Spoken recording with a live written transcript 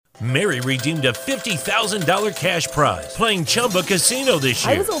Mary redeemed a $50,000 cash prize playing Chumba Casino this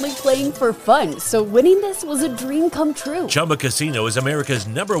year. I was only playing for fun, so winning this was a dream come true. Chumba Casino is America's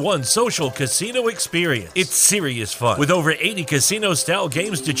 #1 social casino experience. It's serious fun. With over 80 casino-style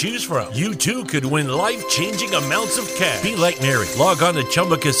games to choose from, you too could win life-changing amounts of cash. Be like Mary. Log on to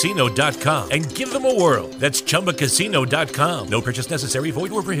ChumbaCasino.com and give them a whirl. That's ChumbaCasino.com. No purchase necessary.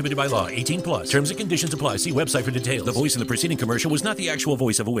 Void where prohibited by law. 18+. Terms and conditions apply. See website for details. The voice in the preceding commercial was not the actual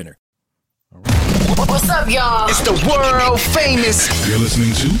voice of a winner. What's up, y'all? It's the world famous. You're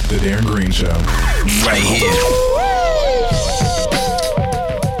listening to The Darren Green Show. Right here.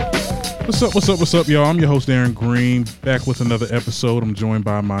 What's up, y'all? I'm your host, Darren Green, back with another episode. I'm joined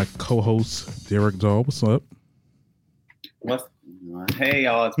by my co-host, Derek Dahl. What's up? Hey,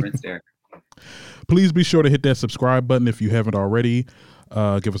 y'all. It's Prince Derek. Please be sure to hit that subscribe button if you haven't already.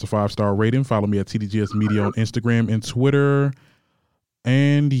 Give us a 5-star rating. Follow me at TDGS Media on Instagram and Twitter.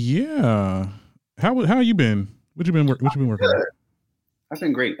 And yeah, how you been? What you been working on? I've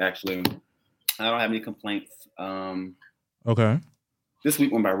been great, actually. I don't have any complaints. Okay. This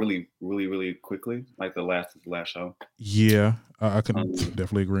week went by really, really, really quickly, like the last show. Yeah, I can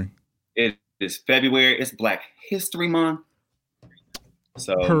definitely agree. It is February. It's Black History Month.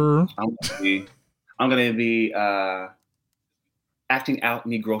 So I'm gonna be acting out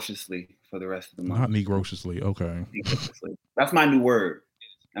negrociously for the rest of the month. Not negrociously, okay. Negrociously. That's my new word.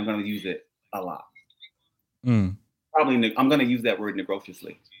 I'm gonna use it a lot. Probably I'm gonna use that word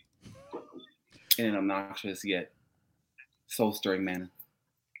negrociously in an obnoxious yet soul-stirring manner.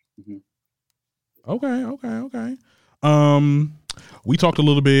 Okay. We talked a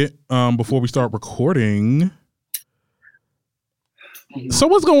little bit before we start recording. So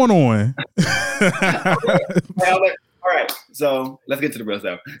what's going on? All right, so let's get to the real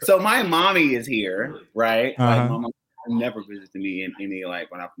stuff. So my mommy is here, right? Uh-huh. Like, my mom never visited me in any,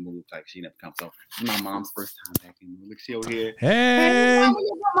 like, when I moved, like, she never comes. So this is my mom's first time back in. Look, she over here. Hey,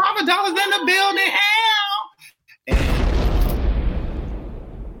 Mama Dollars in the building.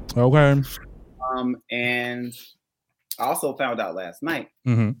 Okay. And I also found out last night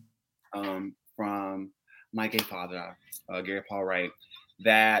from my gay father, Gary Paul Wright,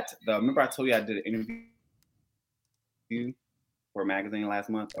 that remember I told you I did an interview for a magazine last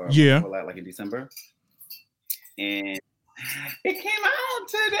month, or like in December, and it came out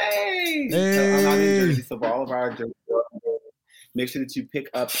today. Hey. So I'm out in Jersey, so for all of our Jersey, make sure that you pick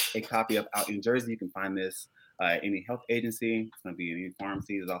up a copy of Out in Jersey. You can find this any health agency. It's going to be in any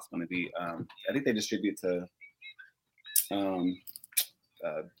pharmacy. It's also going to be, I think they distribute to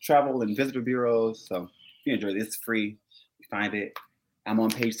travel and visitor bureaus. So if you enjoy it, it's free. You find it. I'm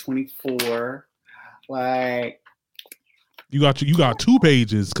on page 24. Like, you got 2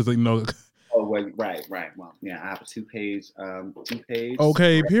 pages because Oh, wait, right. Well, yeah, I have a 2-page.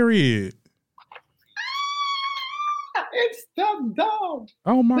 Okay, period. It's the dog.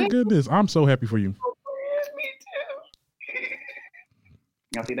 Oh my goodness, I'm so happy for you. Me too.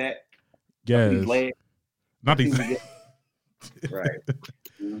 Y'all see that? Yes. Not these. Right.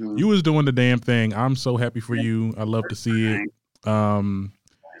 Mm-hmm. You was doing the damn thing. I'm so happy for you. I love to see it.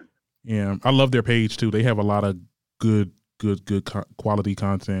 Yeah, I love their page too. They have a lot of good quality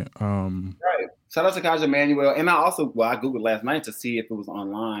content. Right. Shout out to Kaja Manuel, and I googled last night to see if it was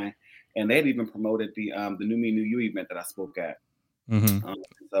online, and they had even promoted the New Me New You event that I spoke at.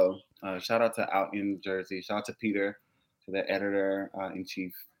 So shout out to Out in Jersey. Shout out to Peter, to the editor in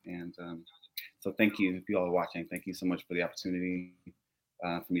chief, and so thank you if you all are watching. Thank you so much for the opportunity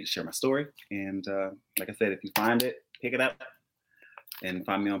for me to share my story. And like I said, if you find it, pick it up and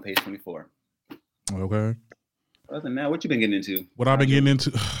find me on page 24. Okay. Other than that, what you been getting into? What I've been getting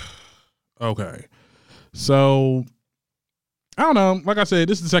into? Okay. So, I don't know. Like I said,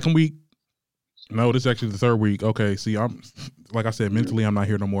 this is the second week. No, this is actually the third week. Okay. See, like I said, mentally, I'm not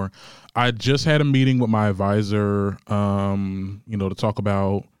here no more. I just had a meeting with my advisor, to talk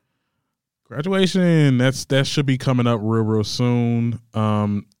about graduation. That should be coming up real soon.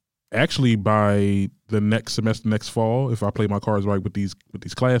 Actually, by the next semester, next fall, if I play my cards right with these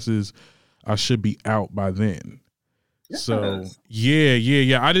classes, I should be out by then. Yes. So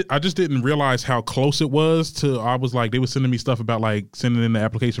yeah. I just didn't realize how close it was to. I was like, they were sending me stuff about like sending in the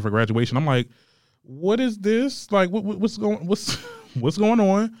application for graduation. I'm like, what is this? Like, what's going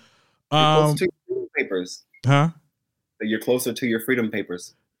on? You're closer to your freedom papers. Huh? You're closer to your freedom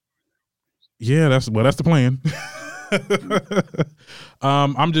papers. Yeah, that's the plan.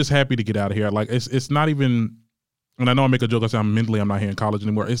 I'm just happy to get out of here. Like, it's not even. And I know I make a joke. I say I'm not here in college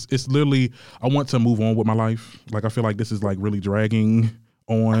anymore. It's literally, I want to move on with my life. Like, I feel like this is like really dragging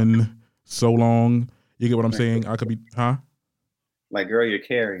on so long. You get what I'm saying? I could be, huh? Like, girl, you're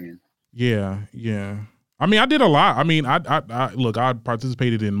carrying. Yeah. I mean, I did a lot. I mean, I look, I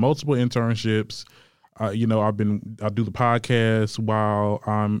participated in multiple internships. I do the podcast while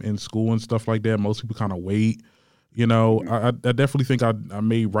I'm in school and stuff like that. Most people kind of wait. I definitely think I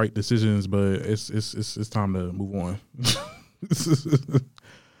made right decisions, but it's time to move on.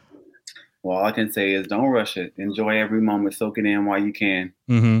 Well, all I can say is don't rush it. Enjoy every moment, soak it in while you can.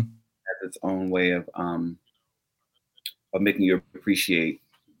 Mm-hmm. That's its own way of making you appreciate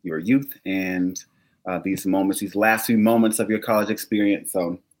your youth and these moments, these last few moments of your college experience.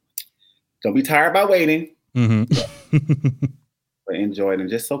 So don't be tired by waiting. Mm-hmm. But enjoy it and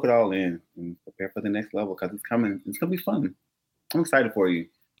just soak it all in and prepare for the next level because it's coming. It's gonna be fun. I'm excited for you.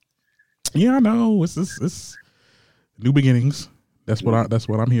 Yeah, I know. It's new beginnings. That's what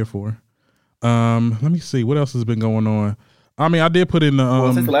I'm here for. Let me see what else has been going on. I mean, I did put in the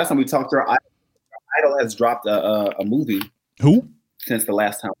well, since the last time we talked, your idol has dropped a movie. Who? Since the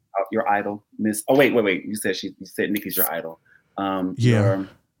last time, your idol, Miss. Oh wait. You said Nikki's your idol. Yeah,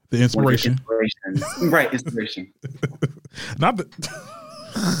 the inspiration. Right, inspiration. Not the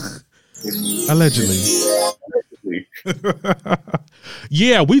allegedly.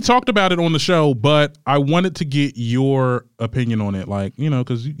 Yeah, we talked about it on the show, but I wanted to get your opinion on it. Like,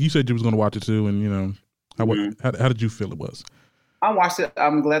 because you said you was going to watch it too, and how did you feel it was? I watched it.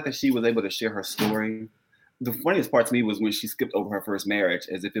 I'm glad that she was able to share her story. The funniest part to me was when she skipped over her first marriage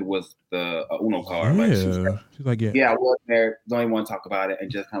as if it was the Uno card. Yeah. Like she's like, yeah, I was married. Don't even want to talk about it,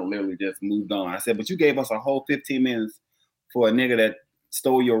 and just kind of literally just moved on. I said, but you gave us a whole 15 minutes for a nigga that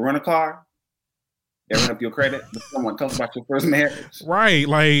stole your rental car. They run up your credit. But someone talks about your first marriage, right?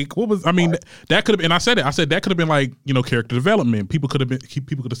 Like, what was? I mean, that could have. And I said that could have been like character development. People could have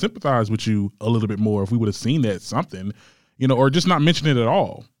sympathized with you a little bit more if we would have seen that something, or just not mention it at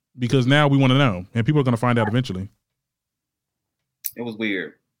all. Because now we want to know, and people are going to find out eventually. It was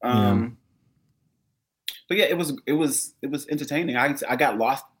weird, but yeah, it was entertaining. I got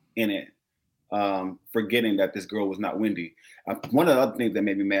lost in it, forgetting that this girl was not Wendy. One of the other things that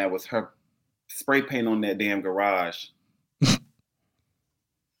made me mad was her spray paint on that damn garage.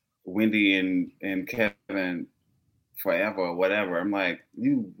 Wendy and Kevin forever or whatever. I'm like,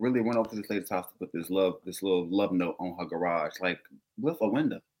 you really went over to this lady's house to put this little love note on her garage, like with a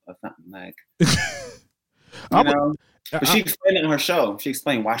window or something, like But she explained it in her show. She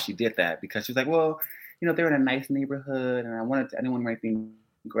explained why she did that because she was like, well, they're in a nice neighborhood, and I didn't want to write anything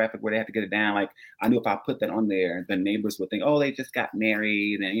graphic where they have to get it down. Like, I knew if I put that on there, the neighbors would think, oh, they just got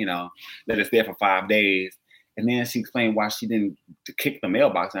married, and let us there for 5 days. And then she explained why she didn't kick the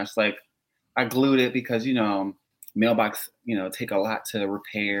mailbox, and I was like, I glued it because mailbox take a lot to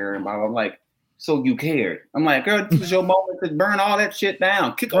repair and blah blah. I'm like, so you cared? I'm like, girl, this is your moment to burn all that shit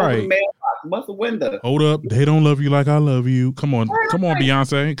down. Kick over the mailbox, bust the window. Hold up, they don't love you like I love you. Come on,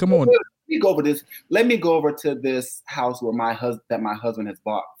 Beyonce, come on. Let me go over this. Let me go over to this house where my husband has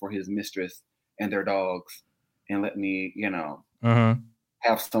bought for his mistress and their dogs, and let me,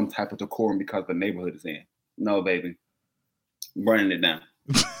 have some type of decorum because the neighborhood is in. No, baby, burning it down.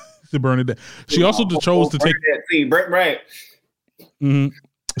 To burn it down. She also chose to take. Right. Mm-hmm.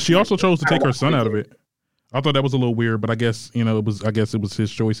 She also chose to take her son out of it. I thought that was a little weird, but I guess it was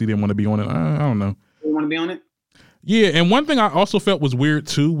his choice. He didn't want to be on it. I don't know. You want to be on it? Yeah, and one thing I also felt was weird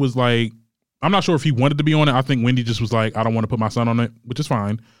too was like, I'm not sure if he wanted to be on it. I think Wendy just was like, I don't want to put my son on it, which is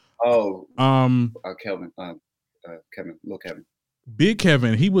fine. Oh, Kevin, little Kevin, Big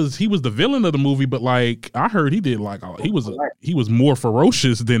Kevin. He was the villain of the movie, but like I heard he did like he was more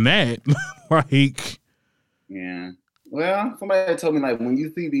ferocious than that. Like, yeah. Well, somebody told me like when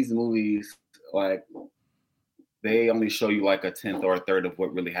you see these movies, like they only show you like a 10th or a third of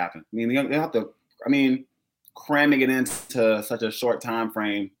what really happened. I mean, they have to. I mean, cramming it into such a short time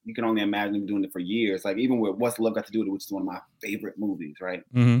frame, you can only imagine them doing it for years. Like even with What's Love Got to Do with It, which is one of my favorite movies, right?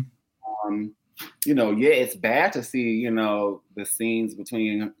 Mm-hmm. It's bad to see, the scenes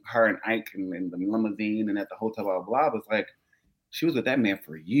between her and Ike and the limousine and at the hotel, blah, blah, blah. But it's like she was with that man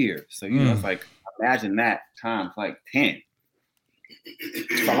for years. So, it's like, imagine that times like 10.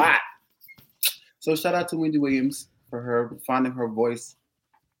 It's a lot. So shout out to Wendy Williams for her finding her voice,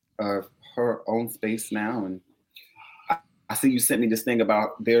 her own space now. And I see you sent me this thing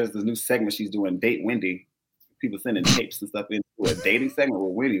about there's this new segment she's doing, Date Wendy. People sending tapes and stuff into a dating segment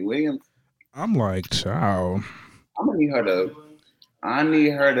with Wendy Williams. I'm like, child. I need her to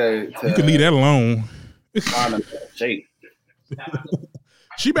You can leave that alone. Find a shape.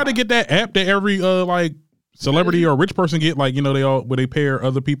 She better get that app that every like celebrity or rich person get, like, where they pair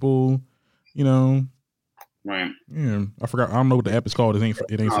other people, Right. Yeah. I forgot. I don't know what the app is called. It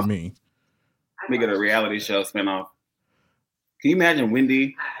ain't for me. Make it a reality show spinoff. Can you imagine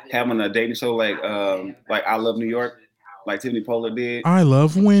Wendy having a dating show like I Love New York, like Tiffany Pollard did? I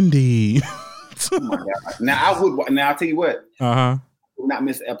love Wendy. Oh my God! Now I would. Now I'll tell you what. I would not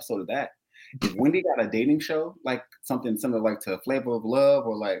miss an episode of that. If Wendy got a dating show, like something similar like to Flavor of Love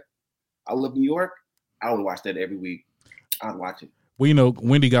or like I Love New York, I would watch that every week. I'd watch it. Well, you know,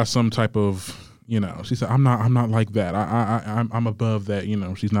 Wendy got some type of, you know, she said, I'm not like that. I'm above that. You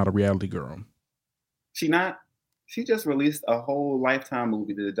know, she's not a reality girl. She not. She just released a whole Lifetime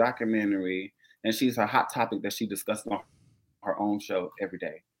movie, did a documentary, and she's a hot topic that she discusses on her own show every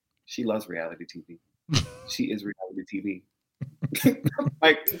day. She loves reality TV. She is reality TV.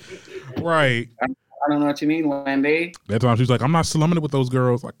 Like, right. I don't know what you mean, Wendy. That time she's like, I'm not slumming it with those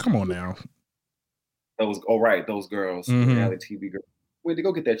girls. Like, come on now. Those girls, reality TV girls. Wendy,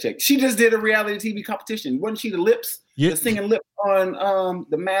 go get that check. She just did a reality TV competition. Wasn't she the lips? Yeah. The singing lip on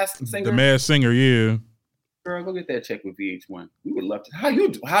the Masked Singer? The Masked Singer, yeah. Girl, go get that check with VH1. We would love to. How you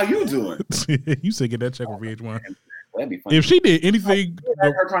doing? You said get that check with VH1. That'd be funny. If she did anything,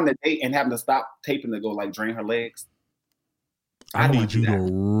 her trying to date and having to stop taping to go like drain her legs. I need you to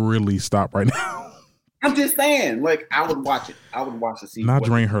really stop right now. I'm just saying, like I would watch it. I would watch the season. Not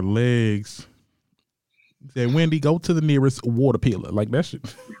drain her legs. Say, Wendy, go to the nearest water pillar. Like that shit.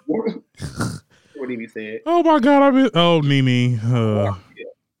 What Nene said. Oh my God, Nene.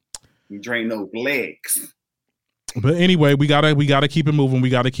 You drain those legs. But anyway, we gotta keep it moving. We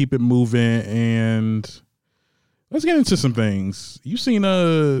gotta keep it moving, and let's get into some things. You seen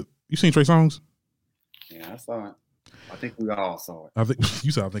Trey Songz? Yeah, I saw it. I think we all saw it. I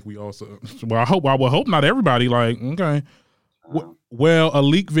think we all saw it. Well, I would hope not everybody. Like, okay. Well, a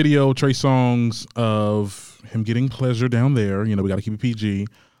leak video, Trey Songz, of him getting pleasure down there. You know, we got to keep it PG.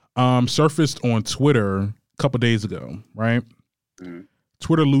 Surfaced on Twitter a couple days ago, right? Mm-hmm.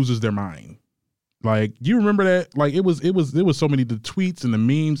 Twitter loses their mind. Like, you remember that? Like, it was so many the tweets and the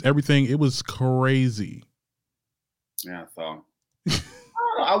memes, everything. It was crazy. Yeah, I saw.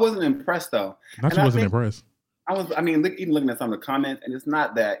 I wasn't impressed though. Not you wasn't impressed. Even looking at some of the comments, and it's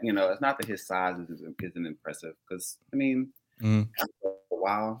not that it's not that his size isn't impressive. Because after a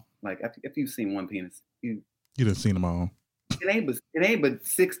while, like if you've seen one penis, you done seen them all. It ain't but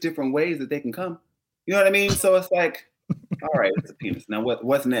 6 different ways that they can come. You know what I mean? So it's like, all right, it's a penis. Now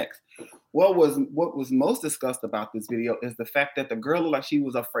what's next? What was most discussed about this video is the fact that the girl looked like she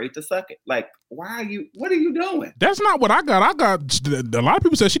was afraid to suck it. Like, what are you doing? That's not what I got. A lot of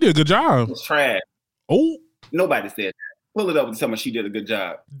people said she did a good job. It's trash. Oh. Nobody said that. Pull it up and tell me she did a good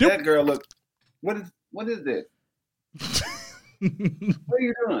job. That girl looked, what is this? What are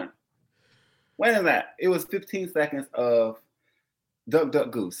you doing? When is that? It was 15 seconds of Duck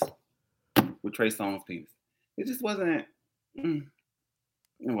Duck Goose with Trey Songz penis. It just wasn't. It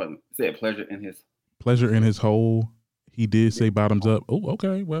wasn't. It said pleasure in his hole. He did say bottoms up. Oh,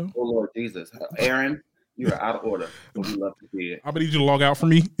 okay. Well. Oh Lord Jesus, Aaron, you are out of order. But we love to see it. I need you to log out for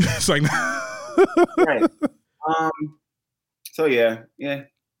me. It's like. Right. So yeah.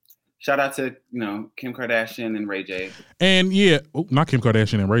 Shout out to Kim Kardashian and Ray J. And not Kim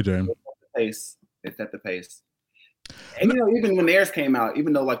Kardashian and Ray J. They set the pace. And even when theirs came out,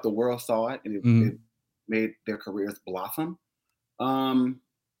 even though like the world saw it and it made their careers blossom,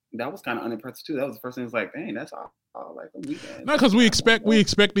 that was kind of unimpressive too. That was the first thing. It's like, dang, that's all like a weekend. No, because we expect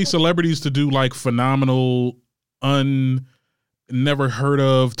these celebrities to do like phenomenal, never heard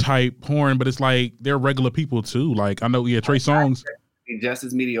of type porn, but it's like they're regular people too. Like I know, Trey Songz just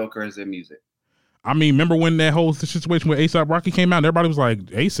as mediocre as their music. I mean, remember when that whole situation with A$AP Rocky came out? And everybody was like,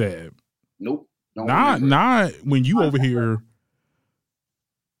 A$AP. Nope. Not when you over here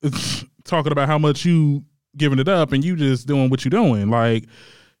talking about how much you giving it up and you just doing what you doing. Like,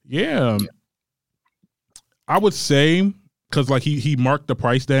 yeah. I would say because like he marked the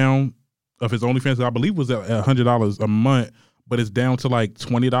price down of his OnlyFans. I believe was at $100 a month, but it's down to like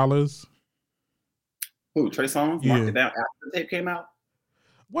 $20. Who, Trey Songz? Marked it down after the tape came out?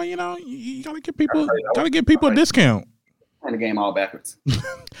 Well, you gotta give people a discount. Playing the game all backwards.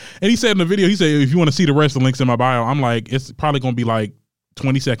 And he said in the video, if you want to see the rest, the links in my bio. I'm like, it's probably gonna be like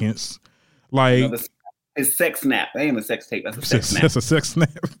 20 seconds. Like it's sex snap. That ain't a sex tape. That's a sex snap. That's a sex snap.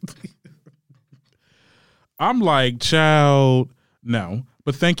 I'm like, child, no.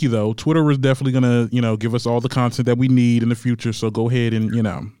 But thank you though. Twitter is definitely gonna, give us all the content that we need in the future. So go ahead and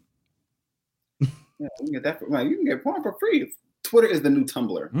Yeah, you can get that. You can get porn for free. Twitter is the new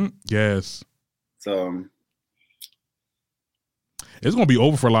Tumblr. Yes. So it's gonna be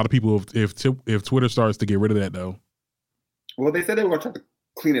over for a lot of people if Twitter starts to get rid of that though. Well, they said they were gonna try to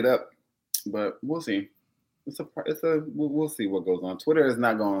clean it up, but we'll see. We'll see what goes on. Twitter is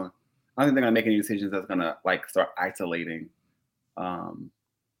not going. I don't think they're gonna make any decisions that's gonna like start isolating a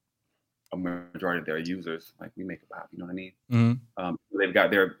majority of their users. Like, we make it pop, you know what I mean? Mm-hmm.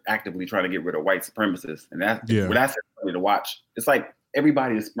 They're actively trying to get rid of white supremacists, and that's funny to watch. It's like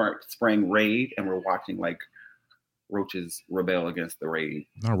everybody is spraying Raid, and we're watching like roaches rebel against the Raid.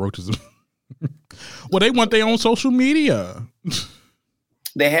 Not roaches. Well, they want their own social media.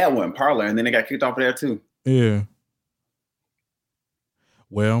 They had one, Parler, and then they got kicked off of there too. Yeah.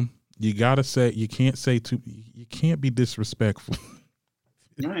 Well, you gotta say, you can't be disrespectful.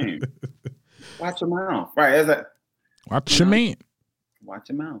 Right. Watch your mouth. Right. Watch your man. Watch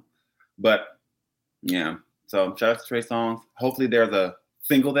your mouth. But yeah. So shout out to Trey Songz. Hopefully there's a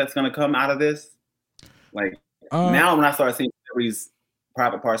single that's gonna come out of this. Like now when I start seeing these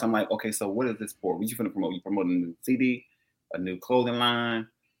private parts, I'm like, okay, so what is this for? What you finna promote? You promoting a new CD, a new clothing line,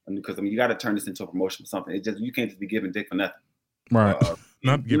 because you got to turn this into a promotion for something. You can't just be giving dick for nothing. Right.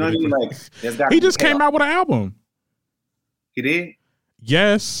 Not you know what I mean? Like, he just came out with an album. He did?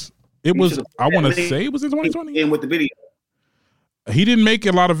 Yes. It was, I want to say it was in 2020. And with the video. He didn't make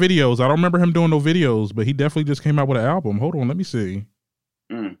a lot of videos. I don't remember him doing no videos, but he definitely just came out with an album. Hold on, let me see.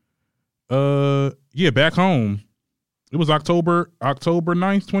 Yeah, Back Home. It was October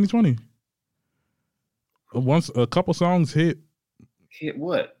 9th, 2020. Once a couple songs hit. Hit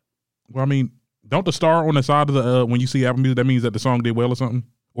what? Well, I mean, don't the star on the side of the when you see Apple Music, that means that the song did well or something?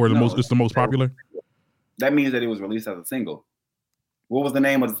 Or it's the most popular? That means that it was released as a single. What was the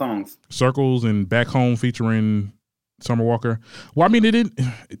name of the songs? Circles and Back Home featuring Summer Walker. Well, I mean, it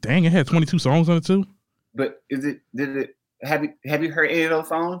had 22 songs on it too. But have you heard any of those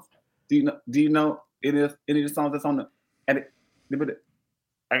songs? Do you know any of the songs that's on the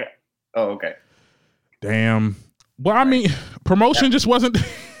okay. Damn. Well, I mean, promotion just wasn't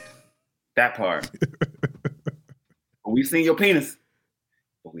that part. We've seen your penis,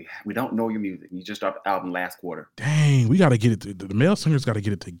 but we don't know your music. You just dropped the album last quarter. Dang, we got to get it. The male singers got to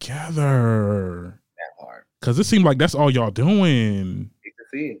get it together. That part. Because it seemed like that's all y'all doing. Hate to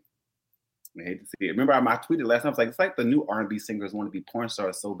see it. I hate to see it. Remember, I tweeted last time. I was like, it's like the new R&B singers want to be porn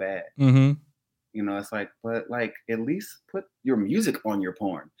stars so bad. Mm-hmm. You know, it's like, but like, at least put your music on your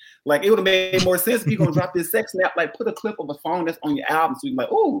porn. Like, it would have made more sense if you're gonna drop this sex snap. Like, put a clip of a song that's on your album, so you can be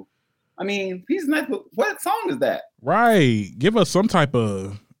like, oh, I mean, he's nice, but what song is that? Right. Give us some type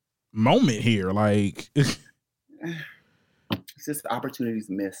of moment here. Like, it's just opportunities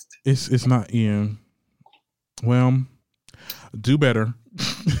missed. It's not. Yeah. Well, do better.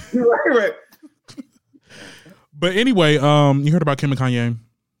 right. But anyway, you heard about Kim and Kanye?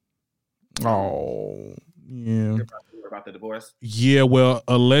 Oh, yeah. About the divorce? Yeah, well,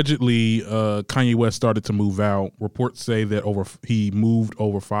 allegedly, Kanye West started to move out. Reports say that he moved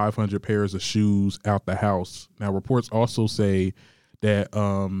over 500 pairs of shoes out the house. Now, reports also say that,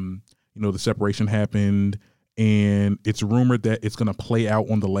 the separation happened, and it's rumored that it's going to play out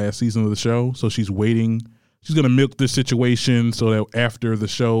on the last season of the show. So she's waiting. She's going to milk this situation so that after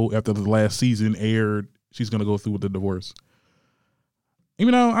the last season aired, she's going to go through with the divorce.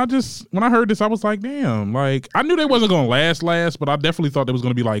 When I heard this, I was like, damn, like, I knew they wasn't going to last, but I definitely thought there was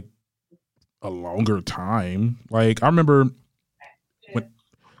going to be like a longer time. Like, I remember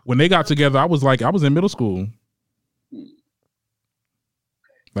when they got together, I was in middle school.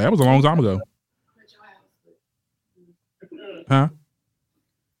 Like, that was a long time ago. Huh?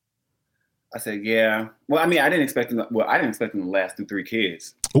 I said, yeah. Well, I mean, I didn't expect them to last through 3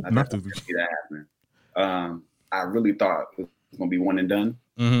 kids. Oh, not through 3. That happening. I really thought it was going to be one and done.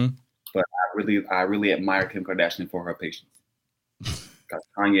 Mm-hmm. But I really admire Kim Kardashian for her patience. Because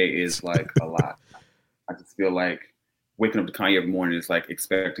Kanye is like a lot. I just feel like waking up to Kanye every morning is like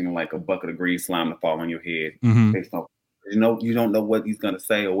expecting like a bucket of green slime to fall on your head. Mm-hmm. Based on, you don't know what he's going to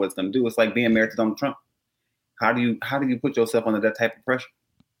say or what it's going to do. It's like being married to Donald Trump. How do you put yourself under that type of pressure?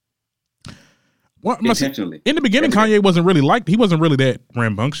 Well, intentionally. In the beginning, Kanye wasn't really that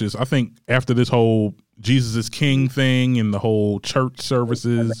rambunctious. I think after this whole Jesus is King thing and the whole church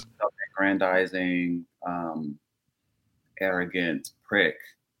services, aggrandizing, arrogant prick,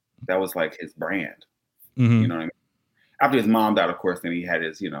 that was like his brand. Mm-hmm. You know what I mean? After his mom died, of course, then he had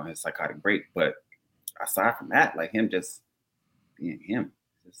his his psychotic break. But aside from that, like him just being him,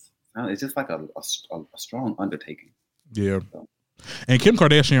 it's just like a strong undertaking. Yeah. So. And Kim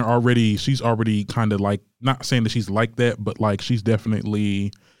Kardashian she's already kind of like, not saying that she's like that, but like she's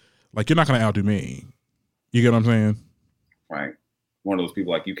definitely like, you're not going to outdo me. You get what I'm saying? Right. One of those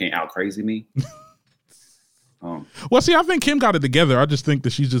people like, you can't out crazy me. Well, see, I think Kim got it together. I just think that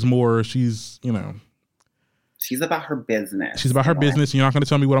she's just more, she's about her business. She's about her business. You're not going to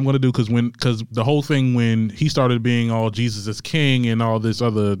tell me what I'm going to do because the whole thing when he started being all Jesus is King and all this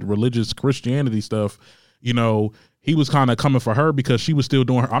other religious Christianity stuff, he was kind of coming for her because she was still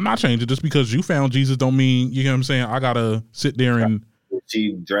doing her. I'm not changing. Just because you found Jesus don't mean, you know what I'm saying, I gotta sit there and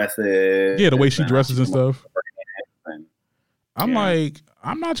she dresses. Yeah, the way she dresses and stuff. I'm like,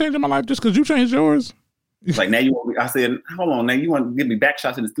 I'm not changing my life just because you changed yours. Like now you want me, I said, hold on, now you want to give me back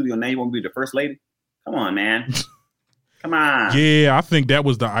shots in the studio, now you want to be the first lady? Come on, man. Come on. Yeah, I think that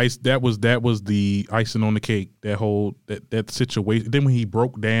was the ice. That was the icing on the cake. That whole that situation. Then when he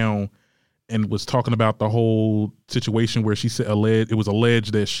broke down and was talking about the whole situation where she said it was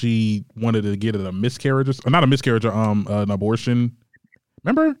alleged that she wanted to get a miscarriage, or not a miscarriage, an abortion.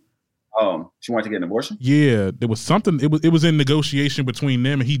 Remember? She wanted to get an abortion? Yeah, there was something. It was in negotiation between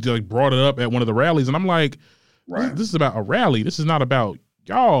them, and he like brought it up at one of the rallies, and I'm like, right. This is about a rally. This is not about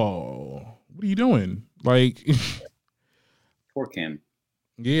y'all. What are you doing? Like, poor Kim.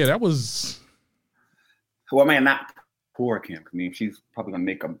 Yeah, that was. Well, man, not poor Kim. I mean, she's probably gonna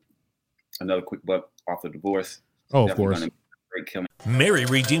make another quick buck off the divorce. Oh, of course. Mary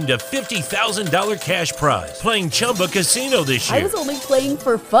redeemed a $50,000 cash prize playing Chumba Casino this year. I was only playing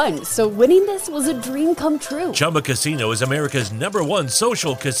for fun, so winning this was a dream come true. Chumba Casino is America's #1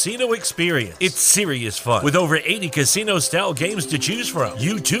 social casino experience. It's serious fun. With over 80 casino-style games to choose from,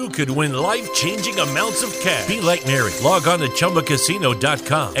 you too could win life-changing amounts of cash. Be like Mary. Log on to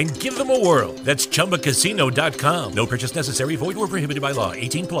ChumbaCasino.com and give them a whirl. That's ChumbaCasino.com. No purchase necessary. Void where prohibited by law.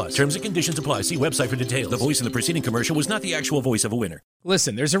 18+. Terms and conditions apply. See website for details. The voice in the preceding commercial was not the actual voice of a winner.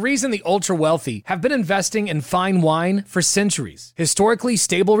 Listen, there's a reason the ultra-wealthy have been investing in fine wine for centuries. Historically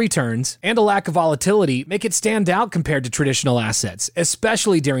stable returns and a lack of volatility make it stand out compared to traditional assets,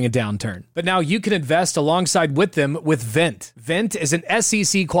 especially during a downturn. But now you can invest alongside with them with Vent. Vent is an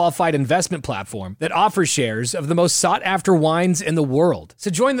SEC-qualified investment platform that offers shares of the most sought-after wines in the world.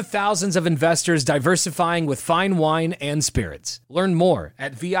 So join the thousands of investors diversifying with fine wine and spirits. Learn more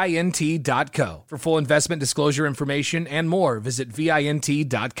at vint.co. For full investment disclosure information and more, visit vint.co.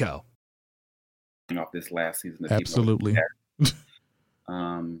 Off this last season. Absolutely.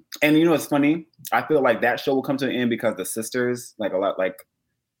 And you know, it's funny. I feel like that show will come to an end because the sisters, like a lot,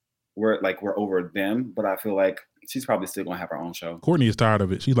 we're over them. But I feel like she's probably still gonna have her own show. Courtney is tired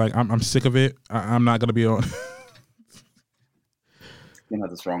of it. She's like, I'm sick of it. I'm not gonna be on. She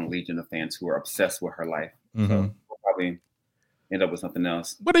has a strong legion of fans who are obsessed with her life. Mm-hmm. So we'll probably end up with something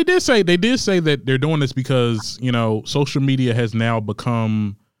else. But they did say that they're doing this because, you know, social media has now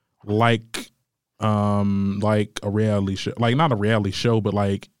become like a reality show. Like not a reality show, but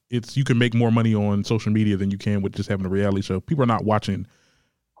like you can make more money on social media than you can with just having a reality show. People are not watching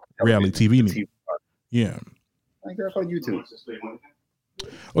reality TV anymore. Yeah. Like they're on YouTube.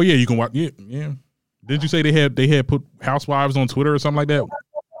 Oh yeah, you can watch. Yeah. Did you say they had put housewives on Twitter or something like that?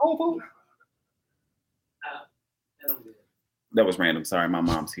 That was random. Sorry, my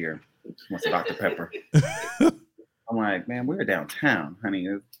mom's here. She wants a Dr. Pepper. I'm like, man, we're downtown, honey.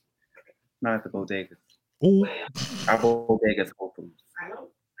 It's not at the bodega. Oh, our bodega's Whole Foods.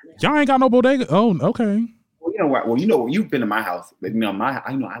 Y'all ain't got no bodega. Oh, okay. Well, you know what? Well, you know, you've been to my house. But, you know, I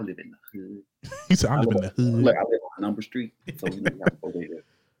live in the hood. He said, I live in the hood. Look, I live on Number Street, so we got a bodega.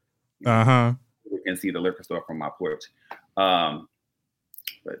 You can see the liquor store from my porch. But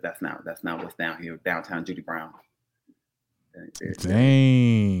that's not what's down here. Downtown Judy Brown.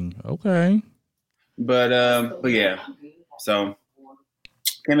 Dang. Okay. But yeah. So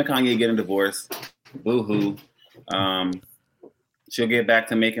Kim and Kanye getting divorced. Boo hoo. She'll get back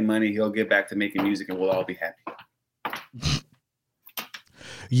to making money. He'll get back to making music, and we'll all be happy.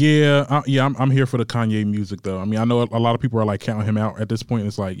 Yeah. I'm here for the Kanye music though. I mean, I know a lot of people are like counting him out at this point.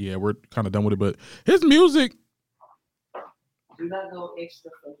 It's like, yeah, we're kind of done with it. But his music, do not go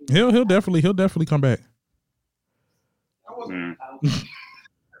extra. He'll definitely come back.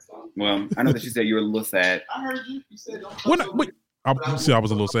 Well, I know that you said you were a little sad. I heard you. You said I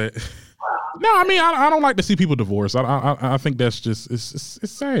was a little sad. No, I mean I don't like to see people divorced. I think that's just it's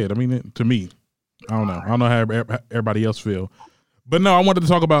sad. I mean, to me, I don't know. I don't know how everybody else feel. But no, I wanted to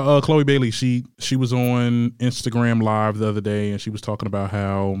talk about Chloe Bailey. She was on Instagram Live the other day, and she was talking about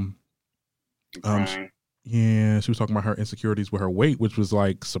how she was talking about her insecurities with her weight, which was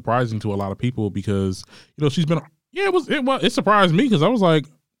like surprising to a lot of people because, you know, she's been it surprised me because I was like,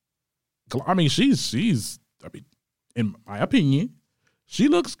 I mean, she's in my opinion, she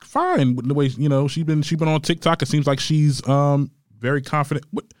looks fine with the way, you know, she's been on TikTok. It seems like she's very confident.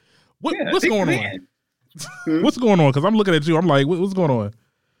 What's going on? What's going on? Because I'm looking at you. I'm like, what's going on?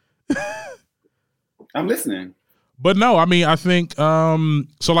 I'm listening. But no, I mean, I think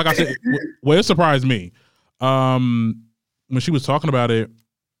so. Like I said, well, it surprised me when she was talking about it.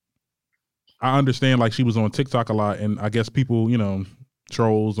 I understand, like, she was on TikTok a lot, and I guess people, you know,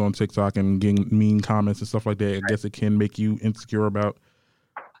 trolls on TikTok and getting mean comments and stuff like that. I guess it can make you insecure about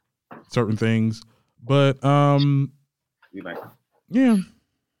certain things. But You like? yeah.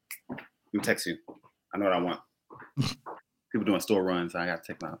 Let me text you. I know what I want. People doing store runs. I got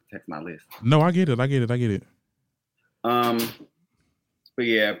to text my list. No, I get it. But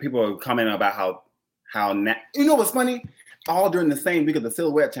yeah, people are commenting about how you know what's funny? All during the same week of the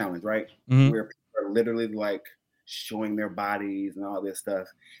silhouette challenge, right? Mm-hmm. Where people are literally like showing their bodies and all this stuff.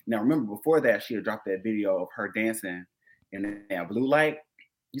 Now, remember before that, she had dropped that video of her dancing in that blue light.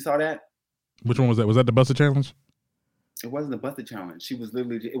 You saw that? Which one was that? Was that the Busted Challenge? It wasn't the Busted Challenge. She was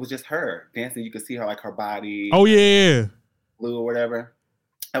literally, it was just her dancing. You could see her, like her body. Oh, yeah. Blue or whatever.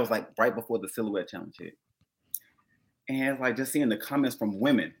 That was like right before the silhouette challenge hit. And like just seeing the comments from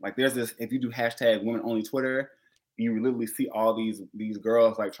women. Like there's this, if you do hashtag women only Twitter, you literally see all these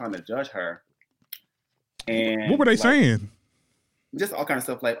girls like trying to judge her. And what were they like, saying? Just all kind of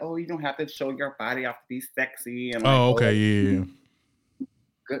stuff like, oh, you don't have to show your body off to be sexy. And like, oh, okay, yeah.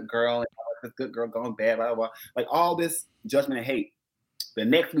 Good girl, and this good girl going bad, blah, blah, blah. Like all this judgment and hate. The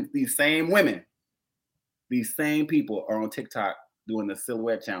next week, these same women, these same people are on TikTok doing the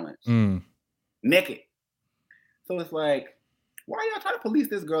silhouette challenge. Naked. So it's like, why are y'all trying to police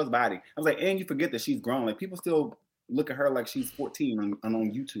this girl's body? I was like, and you forget that she's grown. Like people still look at her like she's 14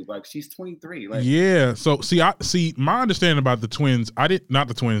 on YouTube. Like she's 23. Like yeah. So see my understanding about the twins,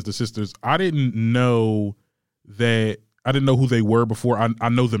 the sisters. I didn't know who they were before. I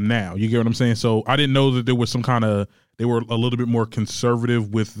know them now. You get what I'm saying? So I didn't know that there was some kind of, they were a little bit more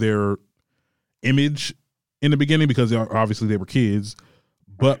conservative with their image in the beginning because obviously they were kids.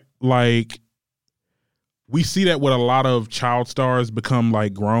 But like, we see that with a lot of child stars become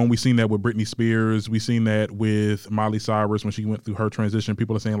like grown. We've seen that with Britney Spears. We've seen that with Miley Cyrus when she went through her transition.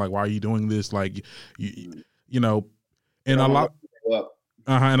 People are saying like, why are you doing this? Like, you know, and a lot.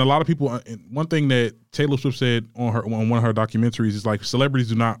 And a lot of people. One thing that Taylor Swift said on one of her documentaries is like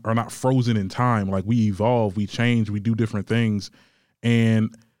celebrities are not frozen in time. Like we evolve, we change, we do different things,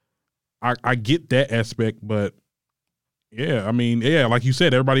 and I get that aspect. But yeah, I mean, yeah, like you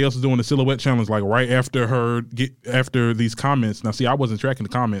said, everybody else is doing the silhouette challenge like right after after these comments. Now, see, I wasn't tracking the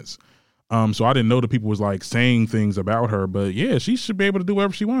comments, so I didn't know that people was like saying things about her. But yeah, she should be able to do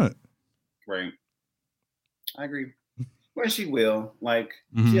whatever she wants. Right, I agree. Well, she will. Like,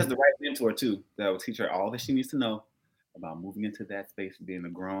 she has the right mentor, too, that will teach her all that she needs to know about moving into that space and being a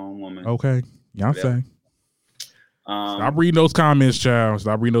grown woman. Okay. Y'all say. Stop reading those comments, child.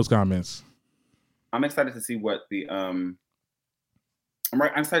 Stop reading those comments. I'm excited to see what the I'm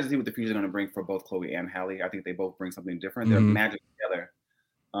excited to see what the future is going to bring for both Chloe and Halle. I think they both bring something different. They're magic together.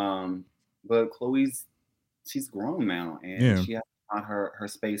 But Chloe's, she's grown now, and she has on her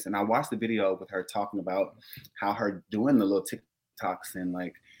space. And I watched the video with her talking about how her doing the little TikToks and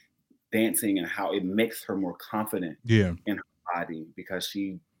like dancing and how it makes her more confident in her body because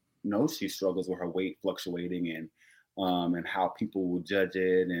she knows she struggles with her weight fluctuating and how people will judge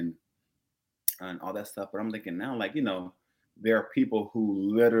it and all that stuff. But I'm thinking now, like, you know, there are people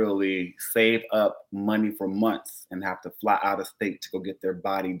who literally save up money for months and have to fly out of state to go get their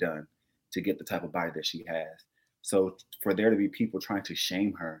body done to get the type of body that she has. So for there to be people trying to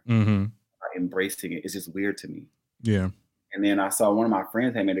shame her, embracing it, is just weird to me. Yeah. And then I saw one of my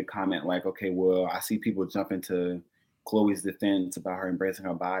friends had made a comment like, okay, well, I see people jump into Chloe's defense about her embracing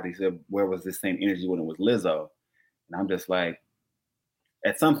her body. He said, where was this same energy when it was Lizzo? And I'm just like,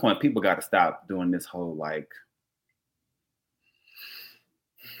 at some point, people got to stop doing this whole like,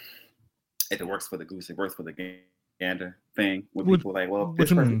 if it works for the goose, it works for the gander thing. When people like, well,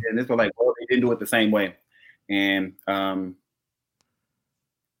 this person did, and this was like, well, they didn't do it the same way. And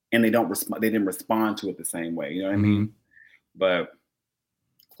they don't respond. They didn't respond to it the same way. You know what I mean? But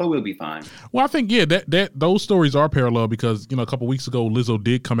Chloe will be fine. Well, I think that those stories are parallel because a couple weeks ago Lizzo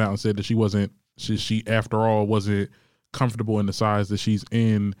did come out and said that she after all wasn't comfortable in the size that she's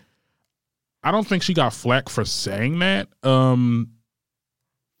in. I don't think she got flack for saying that.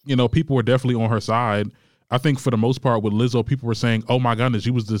 People were definitely on her side. I think for the most part with Lizzo, people were saying, "Oh my goodness,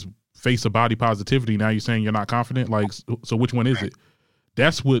 you was this face of body positivity. Now you're saying you're not confident. Like, so which one is it?"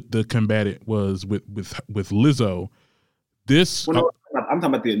 That's what the combatant was with Lizzo. I'm talking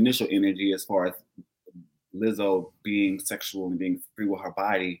about the initial energy as far as Lizzo being sexual and being free with her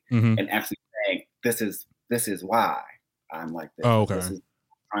body and actually saying, this is why I'm like this. Oh, okay. This is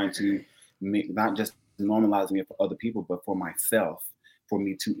trying to make, not just normalizing it for other people, but for myself, for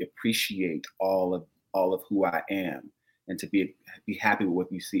me to appreciate all of who I am and to be happy with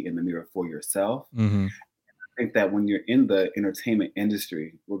what you see in the mirror for yourself. I think that when you're in the entertainment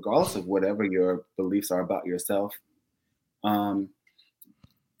industry, regardless of whatever your beliefs are about yourself,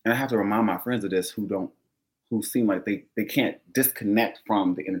 and I have to remind my friends of this who seem like they can't disconnect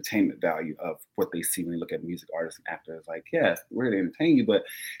from the entertainment value of what they see when they look at music artists and actors. Like, yes, we're here to entertain you, but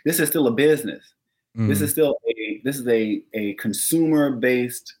this is still a business. This is still a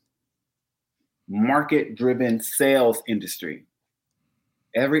consumer-based, market-driven sales industry.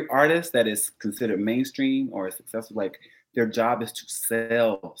 Every artist that is considered mainstream or successful, like their job is to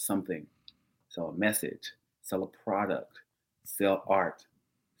sell something, sell a message, sell a product, sell art,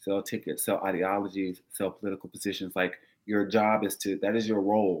 sell tickets, sell ideologies, sell political positions. Like your job is that is your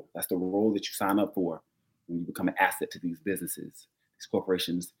role. That's the role that you sign up for when you become an asset to these businesses, these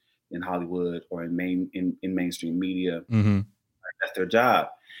corporations in Hollywood or in mainstream media. That's their job.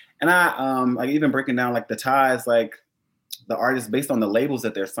 And I like even breaking down like the ties, like the artists based on the labels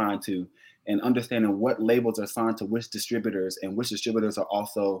that they're signed to, and understanding what labels are signed to which distributors, and which distributors are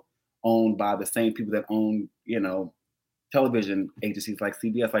also owned by the same people that own, television agencies like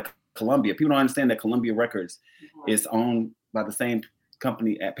CBS, like Columbia. People don't understand that Columbia Records is owned by the same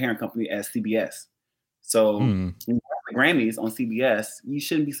parent company as CBS. So when you watch the Grammys on CBS, you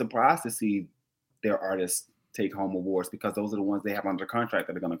shouldn't be surprised to see their artists take home awards, because those are the ones they have under contract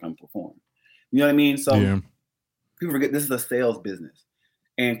that are going to come perform. You know what I mean? So people forget this is a sales business.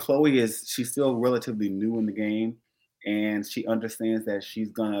 And Chloe she's still relatively new in the game, and she understands that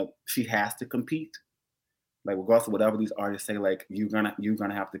she has to compete. Like regardless of whatever these artists say, like you're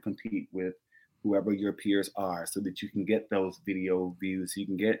gonna have to compete with whoever your peers are, so that you can get those video views, so you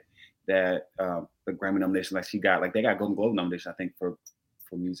can get that the Grammy nomination. Like she got, like they got Golden Globe nomination, I think, for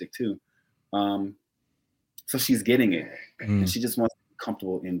music too. So she's getting it, and she just wants to be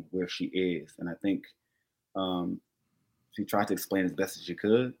comfortable in where she is. And I think she tried to explain as best as she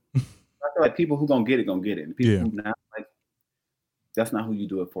could. I feel like people who gonna get it, and people who not, like, that's not who you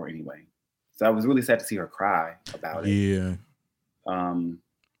do it for anyway. So I was really sad to see her cry about it. Yeah.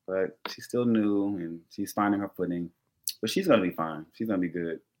 But she's still new and she's finding her footing. But she's gonna be fine. She's gonna be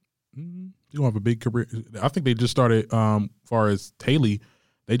good. She's gonna have a big career. I think they just started, far as Taylor,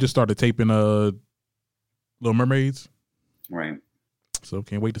 they just started taping Little Mermaids. Right. So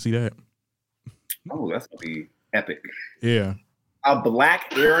can't wait to see that. Oh, that's gonna be epic. Yeah. A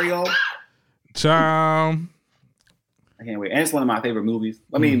black Ariel. Child. I can't wait. And it's one of my favorite movies.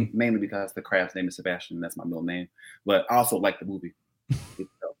 I mean, mainly because the craft's name is Sebastian. That's my middle name. But I also like the movie.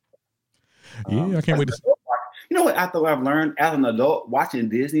 I can't wait to see. You know what I thought I've learned as an adult watching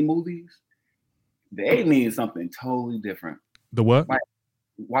Disney movies? They mean something totally different. The what? Like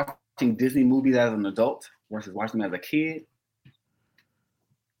watching Disney movies as an adult versus watching them as a kid.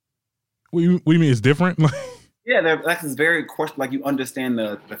 What do you mean it's different? Yeah, that's very course. Like you understand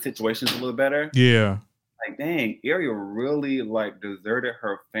the situations a little better. Yeah. Like, dang, Ariel really like deserted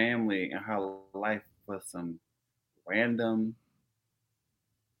her family and her life for some random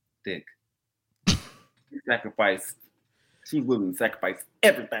dick. She was willing to sacrifice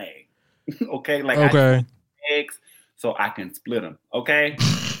everything. Okay? Like, okay. Eggs so I can split them. Okay?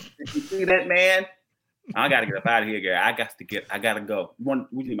 Did you see that, man? I gotta get up out of here, girl. I gotta go. What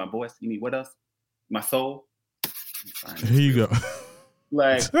you need, my voice? You need what else? My soul? Here you go.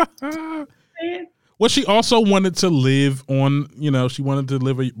 Like, man. Well, she also wanted to live on, she wanted to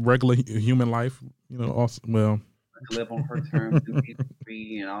live a regular human life, also, well. To live on her terms, do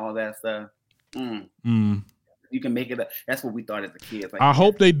free and all that stuff. You can make it up. That's what we thought as a kid. Like, I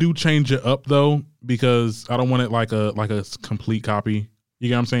hope they do change it up, though, because I don't want it like a complete copy. You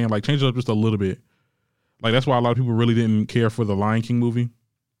get what I'm saying? Like, change it up just a little bit. Like, that's why a lot of people really didn't care for the Lion King movie.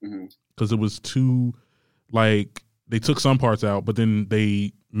 Because it was too, like, they took some parts out, but then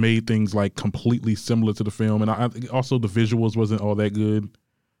they made things like completely similar to the film, and I also the visuals wasn't all that good.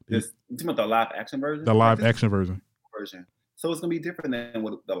 You talking about the live action version? The live action version. So it's gonna be different than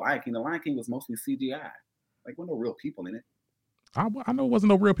what the Lion King. The Lion King was mostly CGI. Like, there were no real people in it. I know it wasn't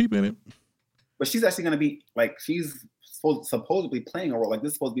no real people in it. But she's actually gonna be like, she's supposedly playing a role. Like,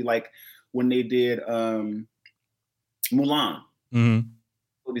 this is supposed to be like when they did Mulan. It'll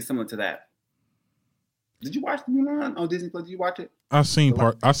be similar to that. Did you watch Mulan on Disney Plus? Did you watch it? I seen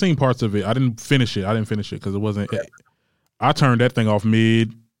parts of it. I didn't finish it because it wasn't. I turned that thing off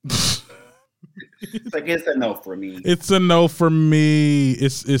mid. It's like, it's a no for me. It's a no for me.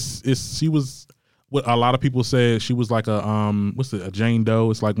 It's she was what a lot of people said. She was like a Jane Doe.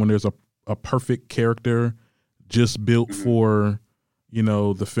 It's like when there's a perfect character just built for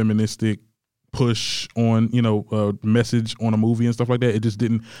the feministic push on message on a movie and stuff like that. It just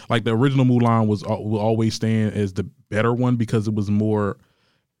didn't, like, the original Mulan will always stand as the better one because it was more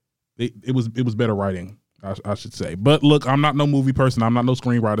it was better writing, I should say. But look, I'm not no movie person, I'm not no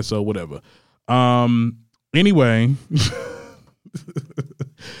screenwriter, so whatever. Anyway,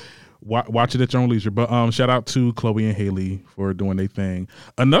 Watch it at your own leisure. But shout out to Chloe and Haley for doing their thing.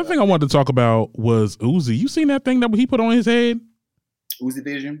 Another thing I wanted to talk about was Uzi. You seen that thing that he put on his head? Uzi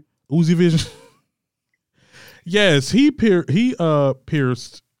Vision. Uzi Vision. Yes, he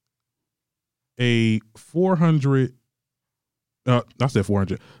pierced a 400. I said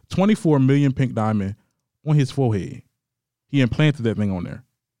 400. 24 million pink diamond on his forehead. He implanted that thing on there.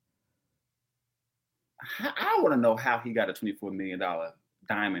 I want to know how he got a $24 million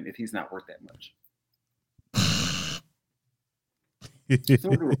diamond if he's not worth that much. I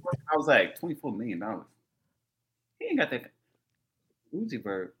was like, $24 million. He ain't got that. Uzi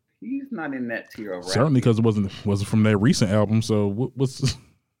Vert, he's not in that tier of rap. Certainly because it wasn't from their recent album. So what's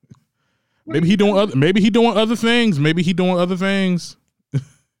maybe he doing other things. Maybe he doing other things.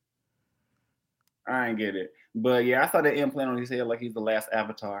 I ain't get it. But yeah, I saw the implant on his head like he's the last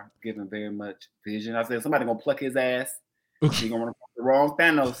avatar, giving very much vision. I said somebody gonna pluck his ass. He gonna run the wrong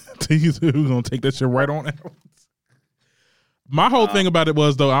Thanos. He's gonna take that shit right on out. My whole thing about it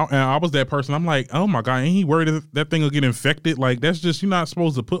was though, I was that person. I'm like, oh my god, ain't he worried that thing will get infected? Like that's just, you're not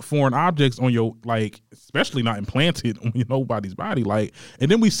supposed to put foreign objects on your, like, especially not implanted on nobody's body. Like,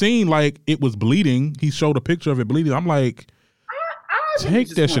 and then we seen like it was bleeding. He showed a picture of it bleeding. I'm like, take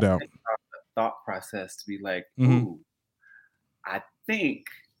that shit out. Thought process to be like, ooh, I think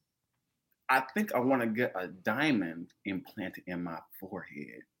I want to get a diamond implanted in my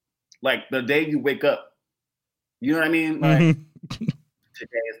forehead. Like the day you wake up, you know what I mean? Like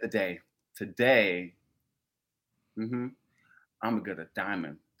today is the day. Today, I'm gonna get a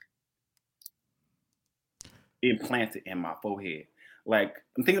diamond implanted in my forehead. Like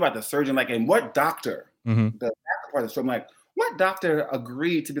I'm thinking about the surgeon, like, and what doctor? The after part of the story, I'm like, what doctor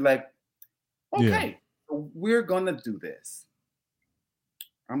agreed to be like, okay, so we're gonna do this.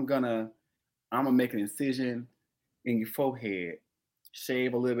 I'm gonna make an incision in your forehead,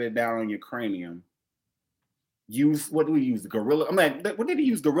 shave a little bit down on your cranium. What do we use? Gorilla? I'm like, what did he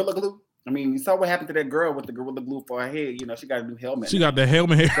use? Gorilla glue? I mean, you saw what happened to that girl with the Gorilla glue for her head. You know, she got a new helmet. She got the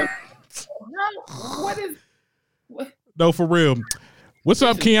helmet hair. What? No, for real. What's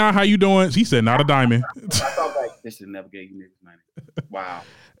up, Keon? How you doing? He said, not a diamond. I thought like this should never gave you niggas money. Wow.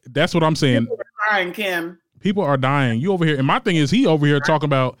 That's what I'm saying. People are dying, Kim. People are dying. You over here, and my thing is, he over here talking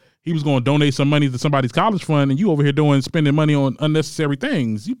about he was going to donate some money to somebody's college fund, and you over here spending money on unnecessary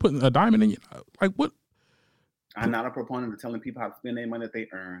things. You putting a diamond in your, like, what? I'm not a proponent of telling people how to spend their money that they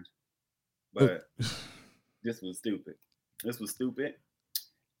earned, but this was stupid. This was stupid,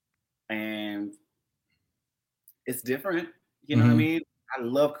 and it's different. You know what I mean? I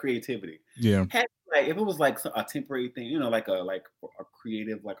love creativity. Yeah. Like if it was like a temporary thing, you know, like a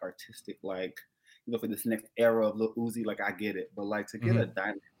creative, like artistic, like, you know, for this next era of Lil Uzi, like I get it. But like to get a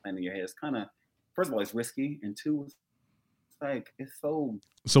diamond implant in your head, it's kind of, first of all, it's risky, and two, it's like it's so.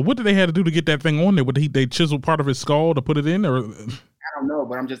 So what did they have to do to get that thing on there? Would they chisel part of his skull to put it in, or? I don't know,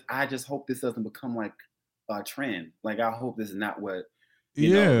 but I just hope this doesn't become like a trend. Like I hope this is not what.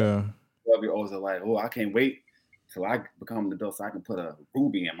 You know, 12-year-olds are like, oh, I can't wait till I become an adult so I can put a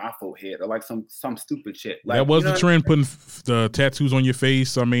ruby in my forehead or like some stupid shit. Like, that was the trend, putting the tattoos on your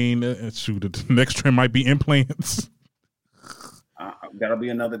face. I mean, shoot, the next trend might be implants. That'll be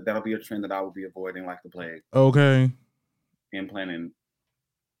a trend that I will be avoiding like the plague. Okay. Implanting.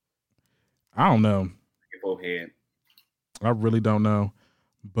 I don't know. Your forehead. I really don't know,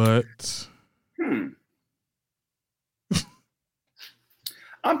 but.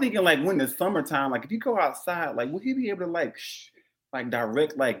 I'm thinking like when it's summertime, like if you go outside, like will he be able to like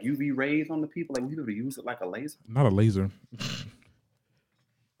direct like UV rays on the people? Like will he be able to use it like a laser? Not a laser.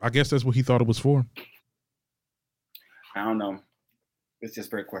 I guess that's what he thought it was for. I don't know. It's just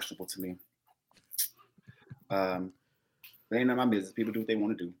very questionable to me. It ain't not my business. People do what they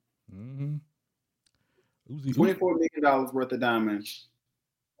want to do. $24 million worth of diamonds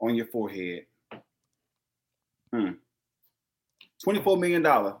on your forehead. $24 million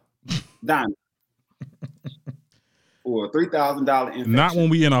diamond for a $3,000 infection. Not when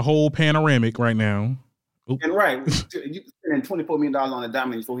we in a whole panoramic right now. Oop. And right, you spending $24 million on a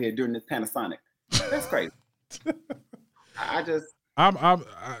diamond in your forehead during this Panasonic. That's crazy. I'm God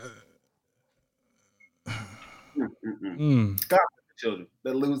bless the children.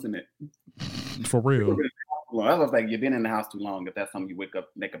 They're losing it. For real. I was like, you've been in the house too long. If that's something you wake up,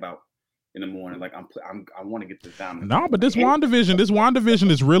 think about in the morning, like I want to get this diamond. No, but this WandaVision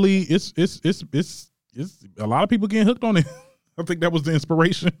is really it's a lot of people getting hooked on it. I think that was the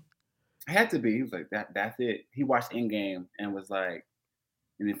inspiration. It had to be. He was like, that's it. He watched Endgame and was like,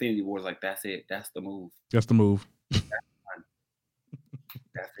 in Infinity War, was like, that's it. That's the move. That's the move. That's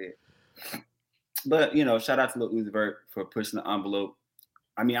it. But you know, shout out to Lil Uzi Vert for pushing the envelope.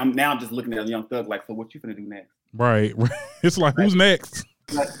 I mean, I'm now just looking at a Young Thug like, so what you finna do next? Right. It's like, who's next?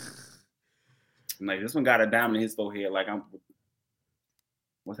 Like this one got a diamond in his forehead. Like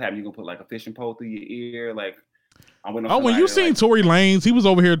what's happening? You gonna put like a fishing pole through your ear? Like I went. When you seen Tory Lanez, he was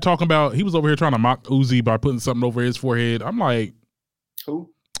over here trying to mock Uzi by putting something over his forehead. I'm like, who?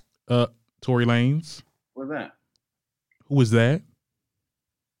 Tory Lanez. What's that? Who is that?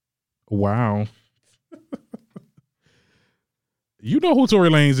 Wow. You know who Tory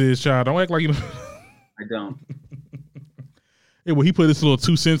Lanez is, child. Don't act like you know. I don't. Yeah, well, he put his little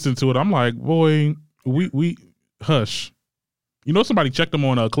 2 cents into it. I'm like, boy, we hush. You know, somebody checked him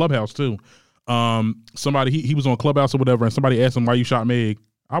on a Clubhouse too. Somebody he was on Clubhouse or whatever, and somebody asked him why you shot Meg.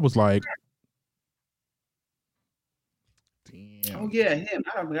 I was like, damn. Oh yeah, him.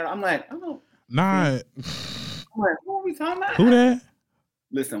 I'm like, I don't. Nah. I'm like, what are we talking about? Who that?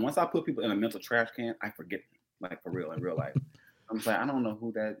 Listen, once I put people in a mental trash can, I forget them, like for real in real life. I'm like, I don't know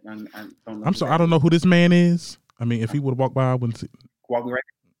who that. I don't know. I'm sorry, I don't know who this man is. I mean, if he would have walked by, I wouldn't see. Walking right,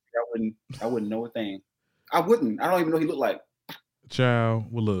 I wouldn't know a thing. I wouldn't. I don't even know what he looked like. Child,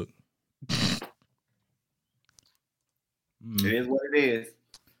 well, look. It is what it is.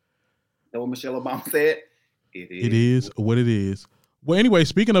 That's what Michelle Obama said. It is what it is. Well, anyway,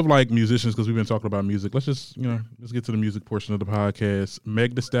 speaking of like musicians, because we've been talking about music, let's just let's get to the music portion of the podcast.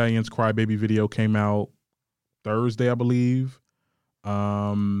 Meg Thee Stallion's "Crybaby" video came out Thursday, I believe.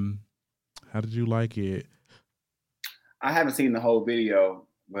 How did you like it? I haven't seen the whole video,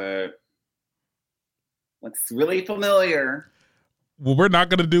 but looks really familiar. Well, we're not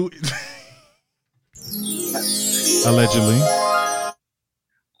gonna do allegedly.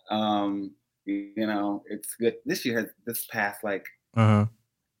 It's good. This past like 8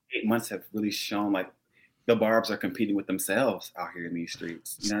 months have really shown like the Barbs are competing with themselves out here in these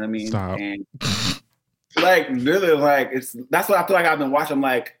streets. You know what I mean? Stop. And like literally, like that's what I feel like I've been watching.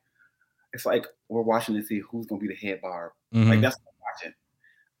 Like it's like we're watching to see who's gonna be the head Barb. Like that's what I'm watching.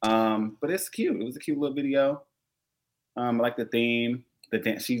 But it's cute. It was a cute little video. I like the theme, the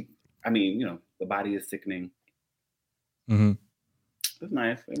dance. The body is sickening. It was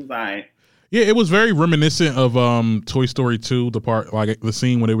nice. It was all right. Yeah, it was very reminiscent of Toy Story 2, the part like the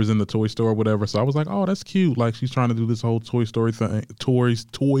scene when it was in the toy store or whatever. So I was like, oh, that's cute. Like she's trying to do this whole Toy Story thing, toy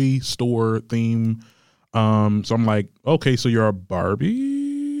store theme. So I'm like, okay, so you're a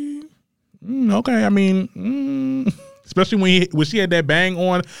Barbie? Okay, I mean, especially when she had that bang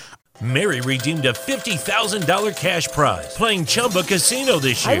on. Mary redeemed a $50,000 cash prize playing Chumba Casino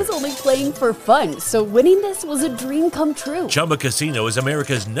this year. I was only playing for fun, so winning this was a dream come true. Chumba Casino is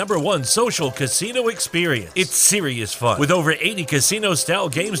America's #1 social casino experience. It's serious fun. With over 80 casino-style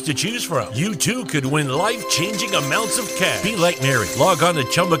games to choose from, you too could win life-changing amounts of cash. Be like Mary. Log on to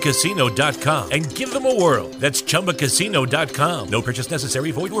ChumbaCasino.com and give them a whirl. That's ChumbaCasino.com. No purchase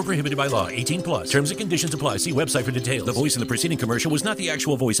necessary. Void or prohibited by law. 18+. Terms and conditions apply. See website for details. The voice in the preceding commercial was not the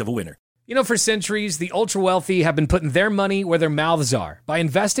actual voice of a winner. You know, for centuries, the ultra-wealthy have been putting their money where their mouths are by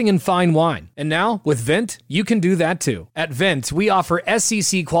investing in fine wine. And now, with Vent, you can do that too. At Vent, we offer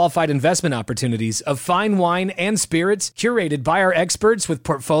SEC-qualified investment opportunities of fine wine and spirits curated by our experts with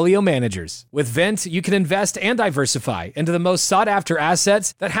portfolio managers. With Vent, you can invest and diversify into the most sought-after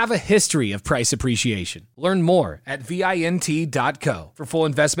assets that have a history of price appreciation. Learn more at vint.co. For full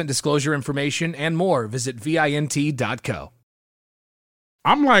investment disclosure information and more, visit vint.co.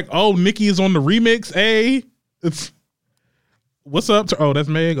 I'm like, oh, Nicki is on the remix. Hey, what's up? Oh, that's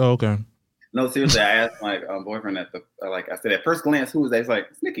Meg. Oh, okay. No, seriously, I asked my boyfriend I said at first glance, who was that? He's like,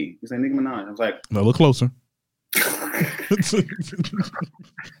 it's Nicki. He's like, Nicki Minaj. I was like, no, look closer. It's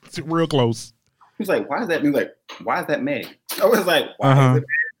real close. He was like, why is that? He was like, why is that Meg? I was like, why is it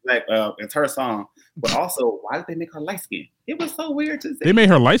Meg? Like, it's her song, but also, why did they make her light skin? It was so weird to say. They made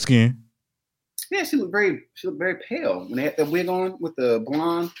her light skin. Yeah, she looked very pale when they had the wig on with the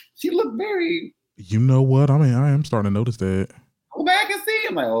blonde. She looked very. You know what? I mean, I am starting to notice that. Go back and see.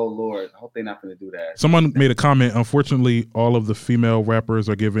 I'm like, oh Lord, I hope they're not going to do that. Someone made a comment. Unfortunately, all of the female rappers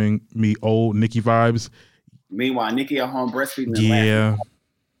are giving me old Nicki vibes. Meanwhile, Nicki at home breastfeeding.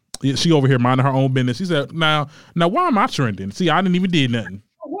 Yeah, she over here minding her own business. She said, "Now, why am I trending? See, I didn't even did nothing."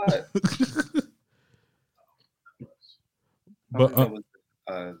 What? But that was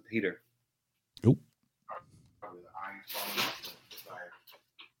heater. Oop.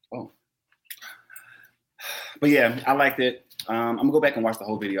 Oh, but yeah, I liked it. I'm gonna go back and watch the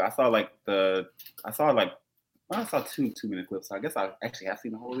whole video. I saw 2-minute clips. So I guess I actually have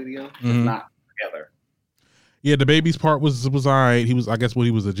seen the whole video, just not together. Yeah, the baby's part was all right. He was, I guess, what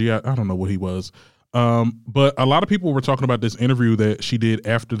he was a GI. I don't know what he was. But a lot of people were talking about this interview that she did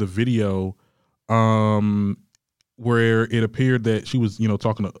after the video, where it appeared that she was,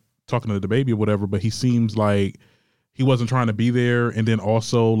 talking to the baby or whatever, but he seems like he wasn't trying to be there. And then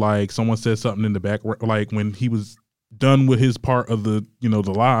also like someone said something in the back, like when he was done with his part of the, the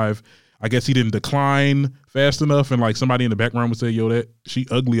live, I guess he didn't decline fast enough. And like somebody in the background would say, yo, that she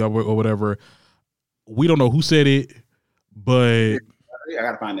ugly or whatever. We don't know who said it, but I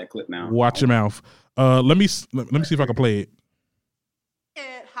gotta find that clip now. Watch your mouth. Let me see if I can play it.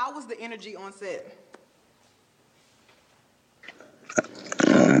 Ed, how was the energy on set?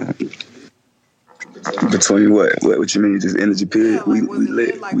 Between what? What you mean? Just energy period? Yeah, like, we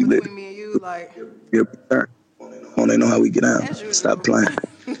lit. Like we between lit. me and you, like. Yeah, they know how we get out. Stop playing.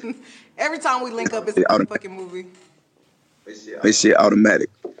 Every time we link up, it's a fucking movie. This shit automatic.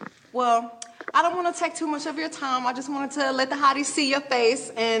 Well, I don't want to take too much of your time. I just wanted to let the hotties see your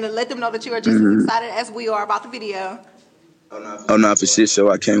face and let them know that you are just as excited as we are about the video. Oh, no, for shit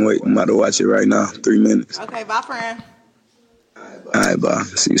show. I can't wait. I'm about to watch it right now. 3 minutes. Okay, bye, friend. All right, bye.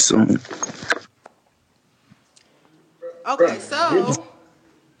 See you soon. Okay, so.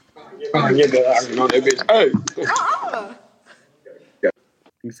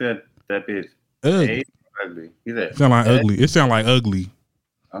 He said that bitch. Ugly. Ugly. He said. Sound like ugly. It sound like ugly.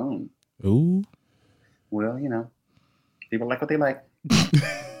 Oh. Ooh. Well, people like what they like.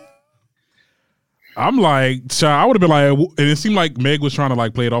 I'm like, child, I would have been like, and it seemed like Meg was trying to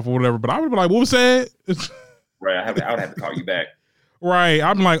like play it off or whatever, but I would have been like, what was that? Right. I would have to call you back. Right.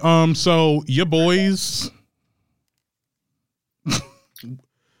 I'm like, so your boys,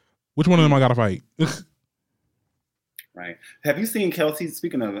 which one of them I gotta fight? Right. Have you seen Kelsey?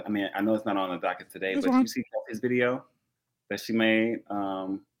 Speaking of, I know it's not on the docket today, but you see Kelsey's video that she made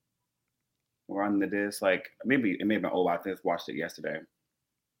running the disc? Like maybe it may have been old. I just watched it yesterday.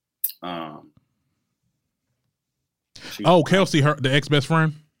 Kelsey, the ex best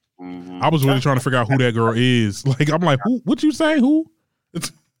friend. Mm-hmm. I was really trying to figure out who that girl is. Like, I'm like, who? What you say? Who?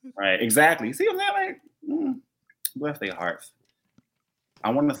 Right. Exactly. See what I'm saying? Like, bless their hearts.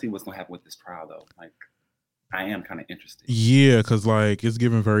 I want to see what's gonna happen with this trial, though. Like, I am kind of interested. Yeah, because like it's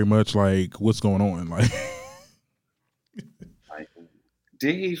giving very much like what's going on. Like,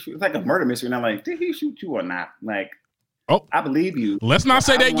 did he shoot? It's like a murder mystery. And I'm like, did he shoot you or not? Like, oh, I believe you. Let's not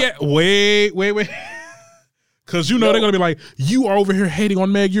say that yet. Wait. Because they're gonna be like, you are over here hating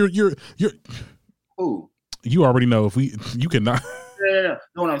on Meg. You're. Who? You already know you cannot. Yeah.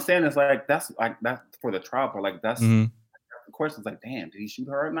 No, what I'm saying is like that's for the trial part. Like that's the question is like, damn, did he shoot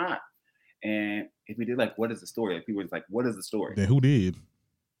her or not? And if he did, like, what is the story? If people was like, what is the story? Then who did?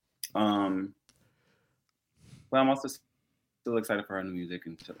 But I'm also still excited for her new music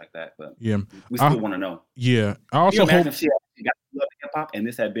and shit like that. But yeah, we still want to know. Yeah, I also imagine hope if she got love hip hop and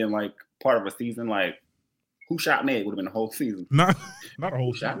this had been like part of a season. Like, who shot Meg would have been the whole season. Not a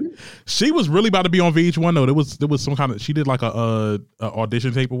whole season. She was really about to be on VH1 though. There was some kind of, she did like a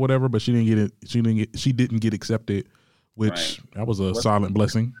audition tape or whatever, but she didn't get it. She didn't get accepted, which that was a silent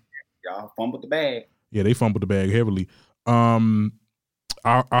blessing. Y'all fumbled the bag. Yeah, they fumbled the bag heavily. I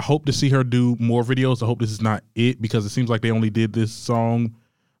hope to see her do more videos. I hope this is not it, because it seems like they only did this song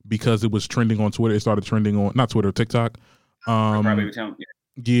because it was trending on Twitter. It started trending on not Twitter, TikTok.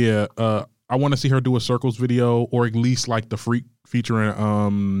 Yeah. I want to see her do a Circles video, or at least like the Freak featuring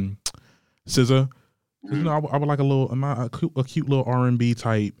SZA. Mm-hmm. You know, I would like a cute little R&B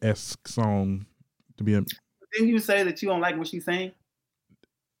type esque song to be. Didn't you say that you don't like what she's saying?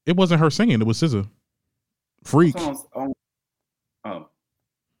 It wasn't her singing. It was SZA. Freak. Oh.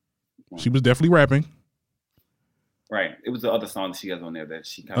 She was definitely rapping. Right. It was the other song that she has on there that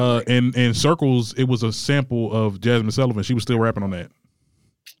she kind of and Circles, it was a sample of Jasmine Sullivan. She was still rapping on that.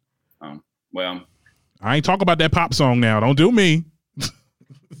 Well, I ain't talking about that pop song now. Don't do me.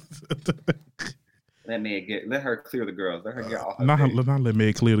 Let her clear the girls. Let her get off. Not let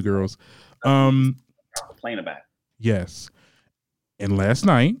Meg clear the girls. Complain about it. Yes. And last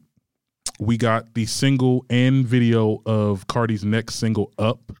night we got the single and video of Cardi's next single,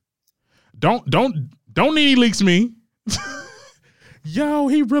 Up. Don't Nene Leaks me. Yo,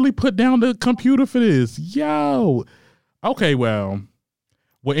 he really put down the computer for this. Yo. Okay, well,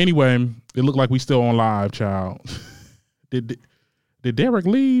 anyway, it looked like we still on live, child. Did Derek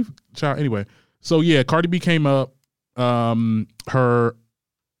leave? Child, anyway. So yeah, Cardi B came up. Okay,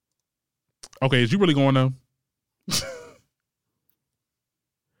 is you really going to?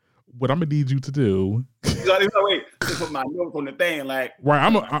 What I'm gonna need you to do? Wait, just put my notes on the thing, like.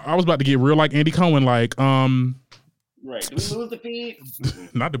 Right, I was about to get real like Andy Cohen, like. Right, do we lose the feed?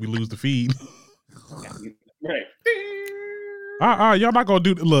 Not that we lose the feed. Right. Y'all not gonna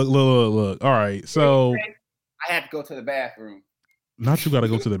do look. All right, so I had to go to the bathroom. Not you got to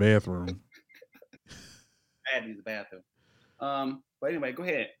go to the bathroom. had to use the bathroom. But anyway, go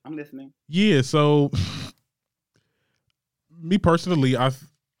ahead. I'm listening. Yeah, so me personally,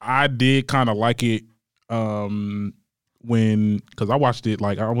 I did kind of like it because I watched it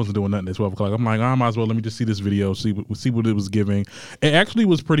like I wasn't doing nothing at 12 o'clock. I'm like, I might as well let me just see this video, see what it was giving. It actually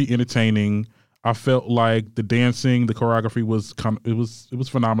was pretty entertaining. I felt like the dancing, the choreography was it was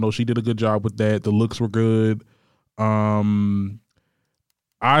phenomenal. She did a good job with that. The looks were good. I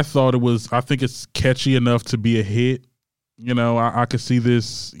think it's catchy enough to be a hit. You know, I could see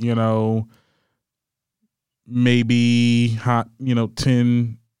this, you know, maybe hot,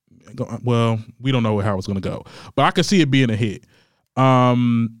 10. Well, we don't know how it's going to go, but I could see it being a hit.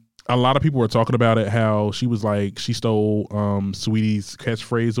 A lot of people were talking about it, how she was like, she stole Sweetie's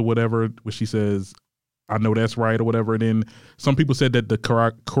catchphrase or whatever, where she says, I know that's right or whatever. And then some people said that the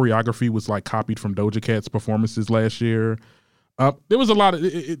choreography was like copied from Doja Cat's performances last year. There was a lot of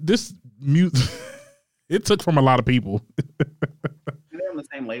this music. It took from a lot of people. They're on the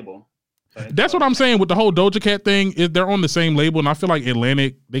same label. So that's what I'm saying with the whole Doja Cat thing. They're on the same label, and I feel like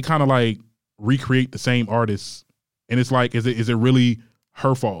Atlantic, they kind of like recreate the same artists, and it's like, is it really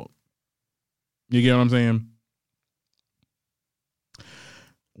her fault? You get what I'm saying?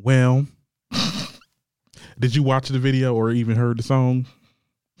 Well, did you watch the video or even heard the song,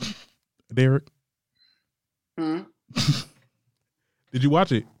 Derek? Hmm? Did you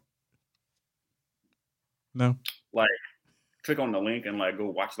watch it? No. Like, click on the link and like go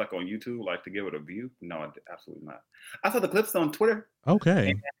watch like on YouTube, like to give it a view. No, absolutely not. I saw the clips on Twitter.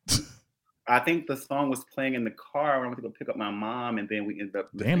 Okay. I think the song was playing in the car when I went to go pick up my mom, and then we ended up.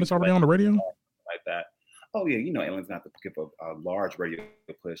 Damn, it's already on the radio. Like that. Oh yeah, Alien's not to give a large radio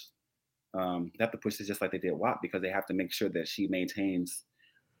push. They have to push it just like they did WAP, because they have to make sure that she maintains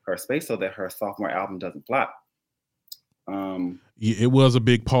her space so that her sophomore album doesn't flop. Yeah, it was a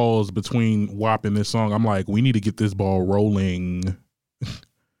big pause between WAP and this song. I'm like, we need to get this ball rolling.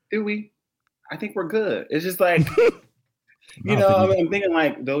 Do we? I think we're good. It's just like, I'm thinking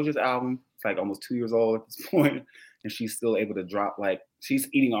like Doja's album, it's like almost 2 years old at this point, and she's still able to drop, like, she's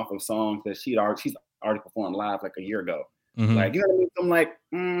eating off of songs that she's already performed live like a year ago. Mm-hmm. Like, you know what I mean? So I'm like,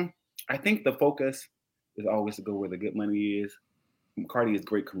 I think the focus is always to go where the good money is. Cardi is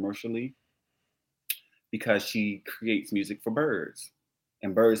great commercially because she creates music for birds,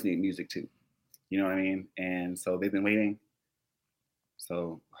 and birds need music too. You know what I mean? And so they've been waiting.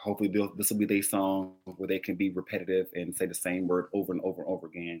 So hopefully this will be their song where they can be repetitive and say the same word over and over and over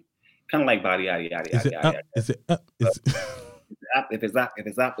again. Kind of like body, yada, yada, yada, yada. Is it up? Is it up? If it's up, if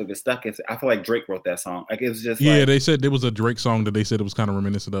it's up, if it's stuck, I feel like Drake wrote that song. Like, it was just they said there was a Drake song that they said it was kind of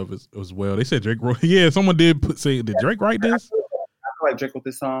reminiscent of as well. They said Drake wrote. Yeah, someone did say, did Drake write this? I feel like Drake wrote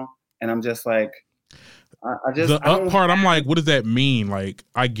this song, and I'm just like, I'm like, what does that mean? Like,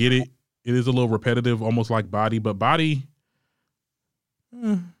 I get it. It is a little repetitive, almost like Body, but Body.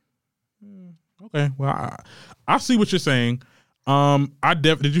 Okay, well, I see what you're saying.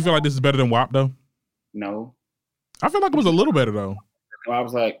 Did you feel like this is better than WAP though? No, I feel like it was a little better though. I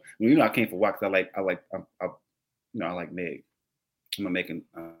was like, I came for WAP because I like Meg. I'm gonna make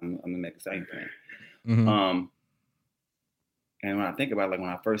the same thing. Mm-hmm. And when I think about it, like when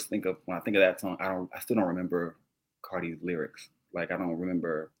I think of that song, I still don't remember Cardi's lyrics. Like, I don't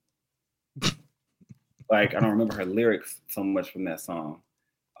remember her lyrics so much from that song.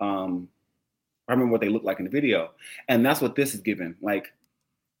 I remember what they looked like in the video, and that's what this is giving. Like,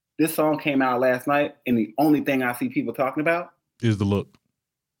 this song came out last night, and the only thing I see people talking about is the look.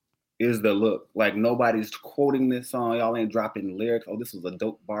 Like, nobody's quoting this song. Y'all ain't dropping lyrics. Oh, this was a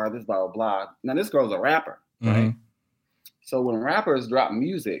dope bar. This blah blah blah. Now this girl's a rapper, right? Mm-hmm. So when rappers drop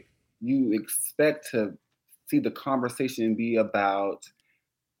music, you expect to see the conversation be about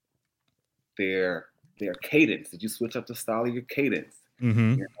their cadence. Did you switch up the style of your cadence?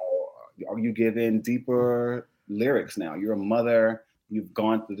 Mm-hmm. Are you giving deeper lyrics now? You're a mother. You've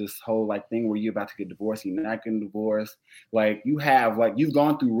gone through this whole like thing where you're about to get divorced. You're not getting divorced. Like, you've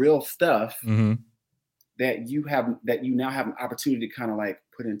gone through real stuff mm-hmm. that you now have an opportunity to kind of like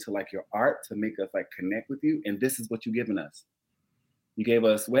put into like your art to make us like connect with you. And this is what you've given us. You gave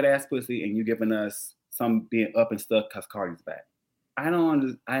us wet ass pussy, and you giving us some being up and stuck because Cardi's back.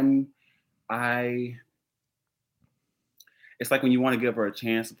 It's like when you want to give her a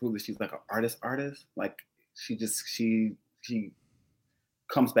chance to prove that she's like an artist. Like, she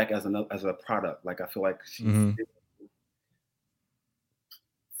comes back as a product. Like, I feel like she's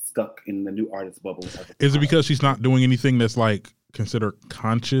stuck in the new artist bubble. Is it because she's not doing anything that's like considered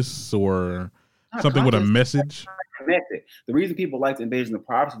conscious or not something conscious, with a message? Connected. The reason people liked Invasion of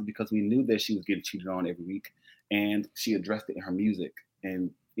Privacy is because we knew that she was getting cheated on every week, and she addressed it in her music. And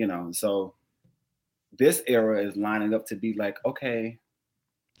so this era is lining up to be like, okay,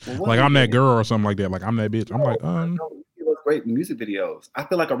 well, like I'm that girl or something like that. Like I'm that bitch. I'm like, It was great music videos. I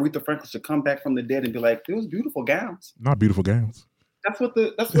feel like Aretha Franklin should come back from the dead and be like, "It was beautiful gowns." Not beautiful gowns. That's what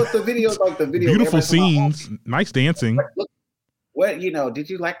the videos like. The video, beautiful scenes, nice dancing. Like, look, what did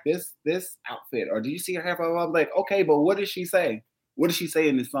you like this outfit, or do you see her hair? I'm like, okay, but what did she say? What did she say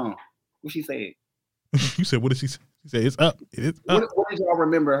in this song? What she said? You said, what did she say? She said, it's up. It's up. What did y'all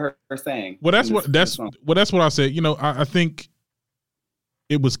remember her saying? Well, that's what I said. I think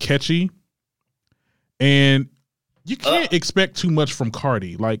it was catchy, and you can't expect too much from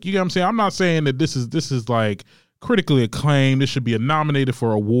Cardi. Like, you know what I'm saying? I'm not saying that this is like critically acclaimed. This should be nominated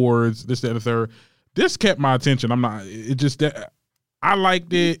for awards. This, that, and the third. This kept my attention. It just that I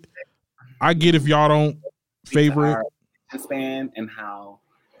liked it. I get if y'all don't favor it. Span and how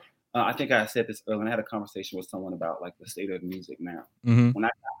I think I said this earlier. I had a conversation with someone about like the state of music now. Mm-hmm. When I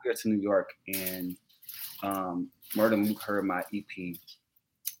got here to New York and Murder Mook heard my EP, he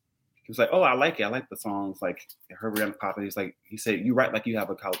was like, "Oh, I like it. I like the songs. Like, heard Rihanna pop." And he said, "You write like you have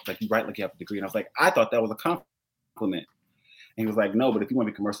a college, like you write like you have a degree." And I was like, "I thought that was a compliment." And he was like, "No, but if you want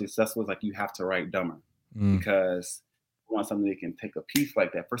to be commercially successful, it's like you have to write dumber because you want something that can take a piece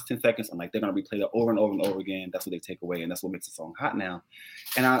like that first 10 seconds and like they're gonna replay it over and over and over again. That's what they take away, and that's what makes the song hot now."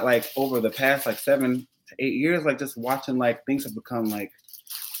 And I like over the past like 7 to 8 years, like just watching like things have become like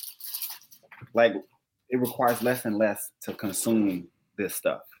it requires less and less to consume this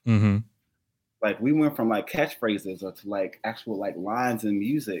stuff. Mm-hmm. Like we went from like catchphrases or to like actual like lines in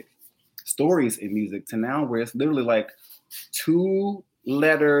music, stories in music to now where it's literally like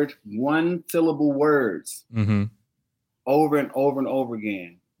 2-lettered 1-syllable words over and over and over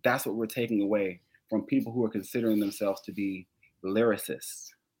again. That's what we're taking away from people who are considering themselves to be lyricists.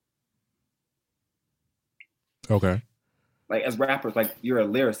 Okay. Like as rappers, like you're a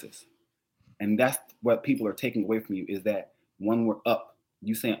lyricist. And that's what people are taking away from you is that one word up.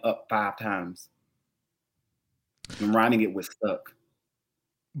 You saying up 5 times. And rhyming it with stuck.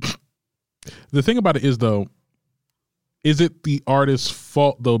 The thing about it is though, is it the artist's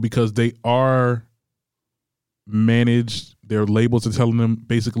fault though, because they are managed, their labels are telling them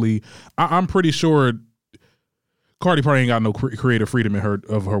basically, I'm pretty sure Cardi probably ain't got no creative freedom in her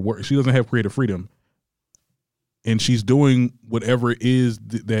work. She doesn't have creative freedom. And she's doing whatever it is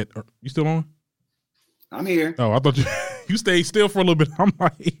that you still on? I'm here. Oh, I thought you stayed still for a little bit. I'm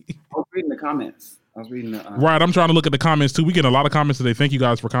like, I was reading the comments. Right, I'm trying to look at the comments too. We get a lot of comments today. Thank you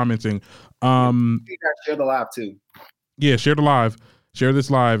guys for commenting. You guys share the live too. Yeah, share the live. Share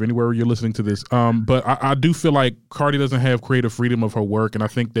this live anywhere you're listening to this. But I do feel like Cardi doesn't have creative freedom of her work, and I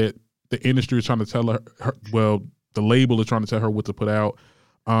think that the industry is trying to tell her well, the label is trying to tell her what to put out.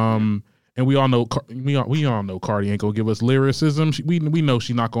 And we all know Cardi ain't gonna give us lyricism. We know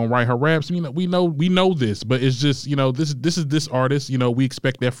she's not gonna write her raps. We know this, but it's just this is this artist. We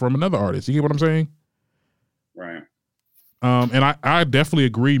expect that from another artist. You get what I'm saying? Right. And I definitely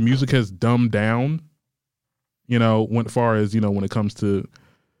agree. Music has dumbed down. When far as when it comes to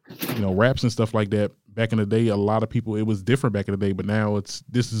raps and stuff like that. Back in the day, a lot of people, it was different back in the day, but now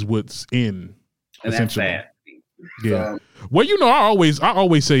this is what's in. And essentially. that's sad. Yeah. Well, I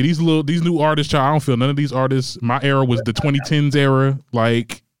always say these new artists, child, I don't feel none of these artists. My era was the 2010s era.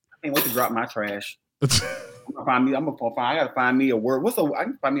 Like, I can't wait to drop my trash. I gotta find me a word. I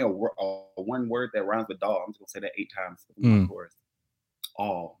can find me a one word that rhymes with doll. I'm just gonna say that 8 times. Of course.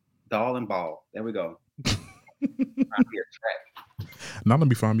 All. Doll and ball. There we go. Find me a track. Not let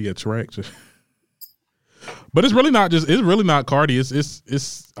me find me a track. But it's really not Cardi.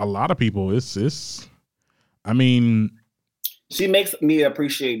 It's a lot of people. I mean, she makes me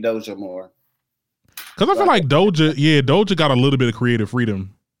appreciate Doja more. Because I feel like Doja got a little bit of creative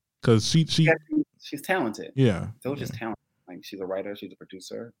freedom. Because she's talented. Yeah. Doja's talented. Like she's a writer, she's a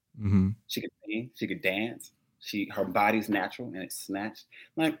producer. Mm-hmm. She could sing, she could dance. Her body's natural and it's snatched.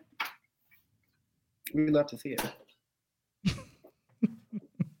 Like we love to see it.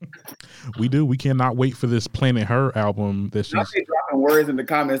 We do. We cannot wait for this Planet Her album that she's dropping words in the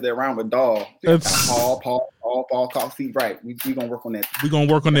comments that rhyme with doll. Paul, see, right. We gonna work on that. We're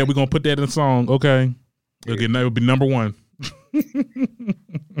gonna put that in a song. Okay. It'll be number 1.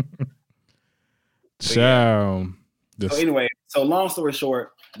 Ciao. So anyway, long story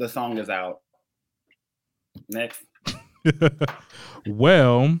short, the song is out. Next.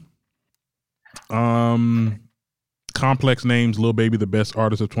 Well, Complex names Lil Baby the best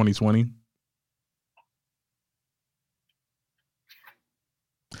artist of 2020.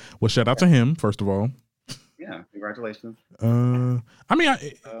 Well, shout out to him first of all. Yeah, congratulations.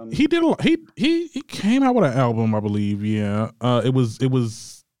 He did he came out with an album, I believe. Yeah, it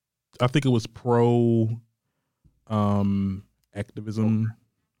was think it was pro activism,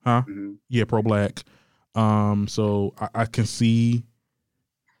 huh? Mm-hmm. Yeah, pro black. So I can see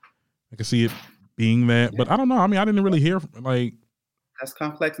it being that, but I don't know. I mean, I didn't really hear like that's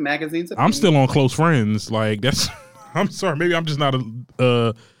Complex Magazine's. I'm still on Close Friends. Like that's. I'm sorry, maybe I'm just not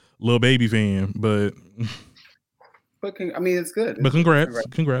a Lil Baby fan, but I mean, it's good. But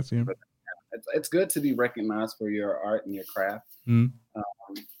congrats, yeah. It's good to be recognized for your art and your craft. Mm-hmm.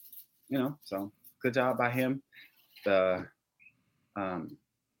 You know, so good job by him. I'm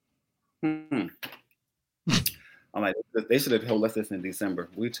like, they should have told us this in December.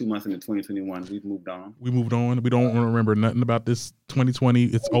 We're 2 months into 2021. We've moved on. We don't remember nothing about this 2020.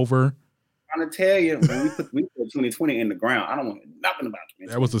 It's over. I'm trying to tell you, when we put 2020 in the ground, I don't want nothing about it.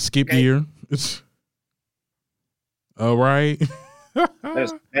 That was a skip year. It's all right.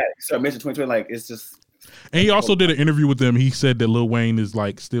 That's bad. So I mentioned 2020, like it's just. And he also did an interview with them. He said that Lil Wayne is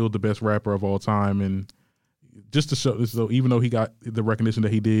like still the best rapper of all time, and just to show this, so even though he got the recognition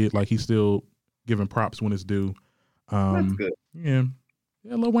that he did, like he's still giving props when it's due. That's good. Yeah,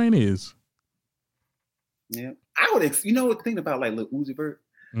 Lil Wayne is. Yeah, I would. Think about like Lil Uzi Vert,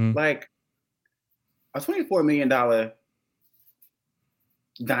 like a $24 million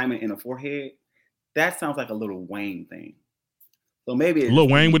diamond in a forehead. That sounds like a Lil Wayne thing. So maybe Lil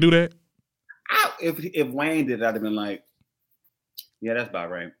Wayne would do that. If Wayne did, I'd have been like, yeah, that's about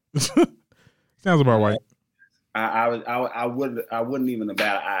right. Sounds about right. I wouldn't even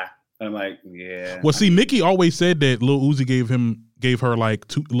about an eye. I'm like, yeah. Well, see, Nicki always said that Lil Uzi gave her like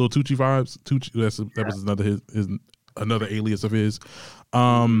little Tucci vibes. That was another alias of his.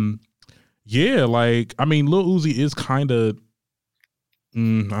 Yeah, like I mean, Lil Uzi is kind of. I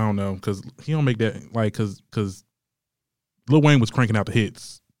don't know, because he don't make that like because Lil Wayne was cranking out the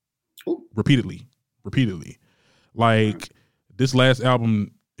hits repeatedly. Like his last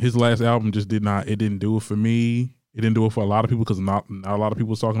album just didn't do it for me. It didn't do it for a lot of people because not a lot of people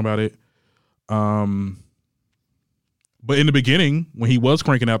was talking about it. But in the beginning, when he was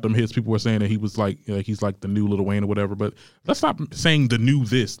cranking out them hits, people were saying that he was like he's like the new Lil Wayne or whatever. But let's stop saying the new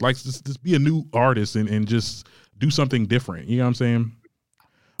this. Like just be a new artist and just do something different. You know what I'm saying?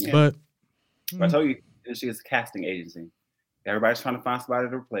 Yeah. But I told you, she is a casting agency. Everybody's trying to find somebody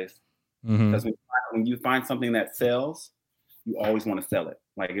to replace. Because when you find something that sells, you always want to sell it.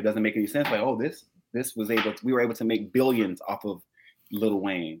 Like it doesn't make any sense. Like, oh, we were able to make billions off of Lil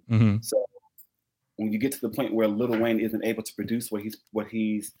Wayne. So when you get to the point where Lil Wayne isn't able to produce what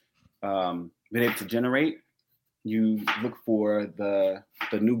he's been able to generate, you look for the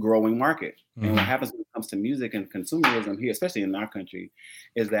new growing market. And what happens when it comes to music and consumerism here, especially in our country,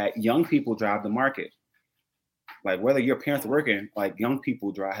 is that young people drive the market. Like whether your parents are working, like young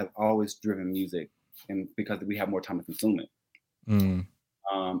people have always driven music, and because we have more time to consume it.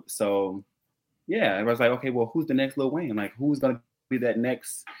 So yeah, everybody's like, okay, well, who's the next Lil Wayne? Like, who's gonna be that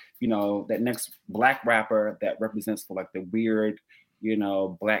next black rapper that represents for like the weird,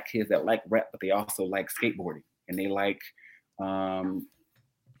 black kids that like rap, but they also like skateboarding and they like,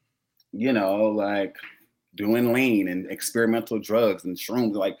 like doing lean and experimental drugs and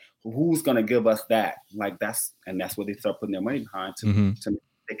shrooms. Like, who's gonna give us that? Like that's what they start putting their money behind to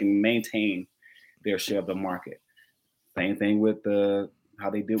they can maintain their share of the market. Same thing with how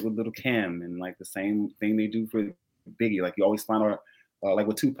they did with Lil' Kim, and like the same thing they do for Biggie. Like you always find out, like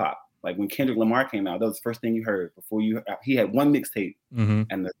with Tupac, like when Kendrick Lamar came out, that was the first thing you heard before he had one mixtape,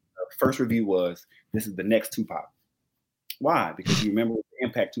 and the first review was, "This is the next Tupac." Why? Because you remember the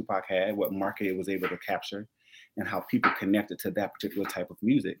impact Tupac had, what market it was able to capture, and how people connected to that particular type of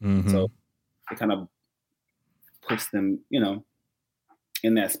music. So it kind of puts them, in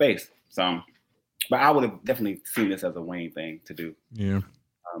that space. So, but I would have definitely seen this as a Wayne thing to do. Yeah.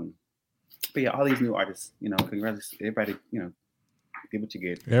 But yeah, all these new artists, congratulations, everybody, get what you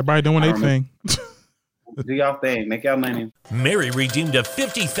get. Everybody doing their thing. Do y'all thing. Make y'all money. Mary redeemed a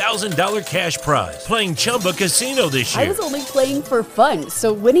 $50,000 cash prize playing Chumba Casino this year. I was only playing for fun,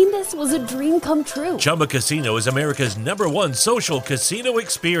 so winning this was a dream come true. Chumba Casino is America's #1 social casino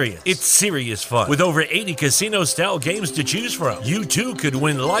experience. It's serious fun. With over 80 casino-style games to choose from, you too could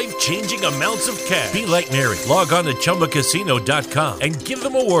win life-changing amounts of cash. Be like Mary. Log on to ChumbaCasino.com and give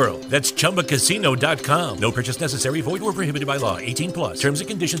them a whirl. That's ChumbaCasino.com. No purchase necessary. Void where prohibited by law. 18+. Terms and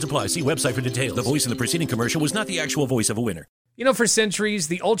conditions apply. See website for details. The voice in the preceding commercial was not the actual voice of a winner. You know, for centuries,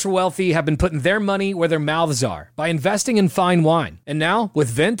 the ultra-wealthy have been putting their money where their mouths are by investing in fine wine. And now, with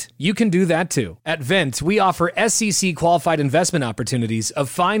Vent, you can do that too. At Vent, we offer SEC-qualified investment opportunities of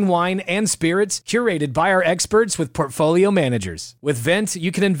fine wine and spirits curated by our experts with portfolio managers. With Vent,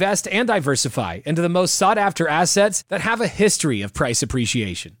 you can invest and diversify into the most sought-after assets that have a history of price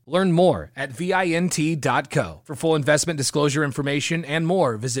appreciation. Learn more at vint.co. For full investment disclosure information and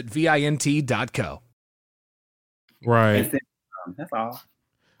more, visit vint.co. Right. That's all.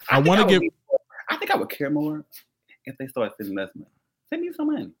 I want to give. I think I would care more if they started sending us money. Send me some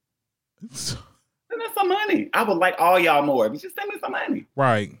money. Send us some money. I would like all y'all more. But just send me some money.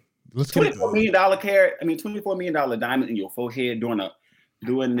 Right. Let's get $24 million carat. I mean, $24 million diamond in your forehead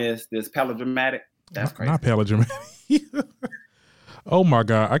doing this melodramatic. That's crazy. Not melodramatic. Oh my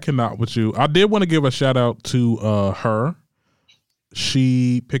God, I cannot with you. I did want to give a shout out to her.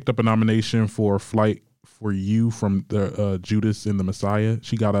 She picked up a nomination for Flight for You from the Judas and the Messiah.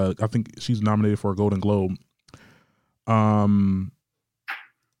 She got I think she's nominated for a Golden Globe.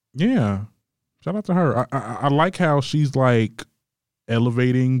 Yeah, shout out to her. I like how she's like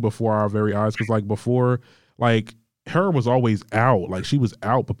elevating before our very eyes, because like before, like her was always out. Like she was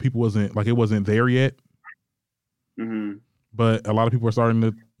out, but people wasn't like, it wasn't there yet. Mm-hmm. But a lot of people are starting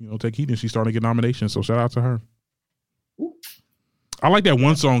to take heed, and she's starting to get nominations. So shout out to her. Ooh. I like that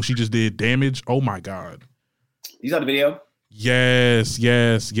one song she just did, Damage. Oh my God. You saw the video? Yes.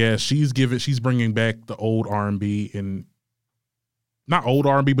 She's bringing back the old R&B, and not old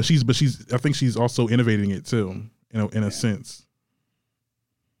R&B, but she's I think she's also innovating it too, in a sense.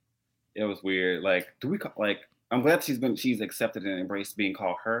 It was weird. Like, I'm glad she's accepted and embraced being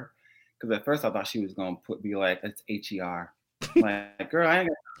called her. Because at first I thought she was gonna be like, it's HER. Like, girl, I ain't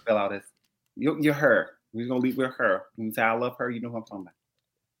gonna spell out this. You're her. We're gonna leave with her. When you say I love her, you know who I'm talking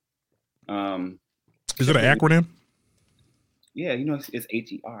about. Is it an acronym? Yeah, it's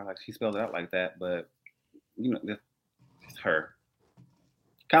HER. Like she spelled it out like that, but it's her.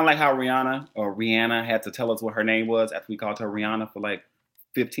 Kind of like how Rihanna had to tell us what her name was after we called her Rihanna for like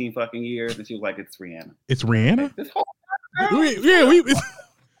 15 fucking years, and she was like, "It's Rihanna." It's Rihanna. This whole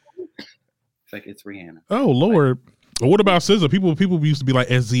It's like it's Rihanna. Oh Lord. Well, what about SZA? People used to be like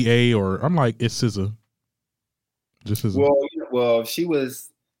SZA, or I'm like, it's SZA. Just SZA. Well, she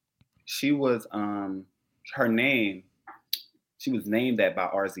was her name. She was named that by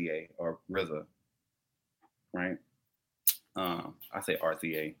RZA or RZA, right? I say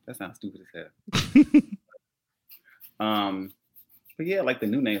RZA. That sounds stupid as hell. But yeah, like the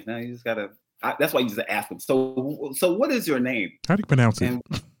new names now, you just gotta. That's why you just ask them. So what is your name? How do you pronounce it?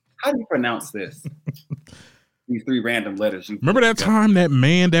 How do you pronounce this? These 3 random letters. Remember that time that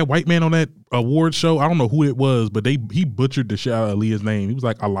white man on that award show? I don't know who it was, but he butchered the shit out of Aaliyah's name. He was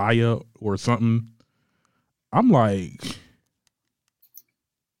like Aliyah or something. I'm like,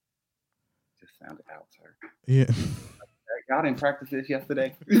 just sounded out, sir. Yeah. Y'all didn't practice this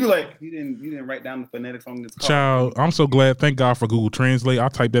yesterday. You didn't write down the phonetics on this card. Child, I'm so glad. Thank God for Google Translate. I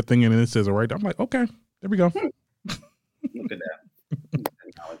type that thing in and it says it right. I'm like, okay, there we go. Look at that.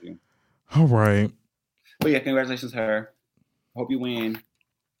 Technology. All right. But yeah, congratulations to her. Hope you win.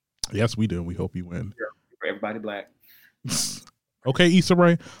 Yes, we do. We hope you win. For everybody black. Okay, Issa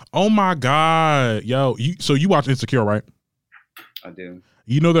Rae. Oh my God. Yo, so you watch Insecure, right? I do.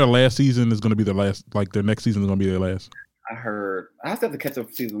 You know their last season is going to be their last, like their next season is going to be their last. I heard. I still have to catch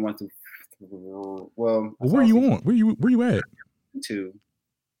up season 1 to. Well, where are you on? Where you at? 2.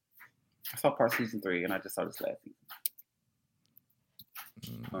 I saw part season 3, and I just saw this last season.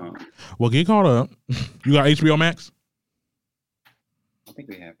 Well, get caught up. You got HBO Max? I think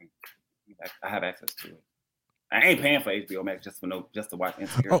we have. I have access to it. I ain't paying for HBO Max just to watch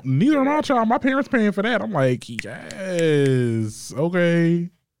Insecure. Oh, neither am I, child. My parents paying for that. I'm like, yes, okay.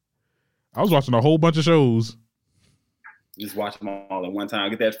 I was watching a whole bunch of shows. Just watch them all at one time.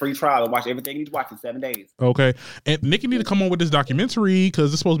 Get that free trial and watch everything you need to watch in 7 days. Okay. And Nikki need to come on with this documentary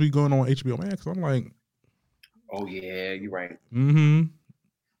because it's supposed to be going on HBO Max. I'm like, oh yeah, you're right.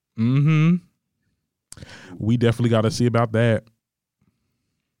 We definitely got to see about that.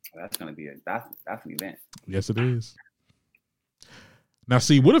 That's gonna be that's an event. Yes, it is. Now,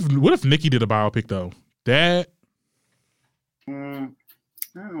 see, what if Nikki did a biopic though? That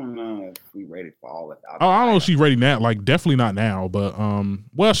I don't know if we ready for all of that. Oh, I don't know if she's ready now. Like, definitely not now. But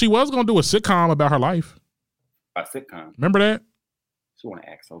well, she was gonna do a sitcom about her life. A sitcom. Remember that? She want to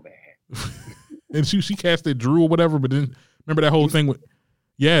act so bad. And she casted Drew or whatever. But then remember that whole thing with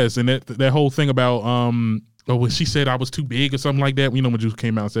and that whole thing about when she said I was too big or something like that. You know when Drew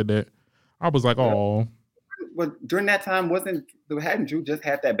came out and said that. I was like, oh. Well, during that time, hadn't Drew just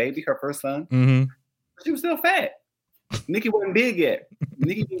had that baby, her first son? Mm-hmm. She was still fat. Nicki wasn't big yet.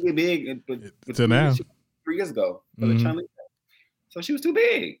 Nicki didn't get big but till now. 3 years ago. So she was too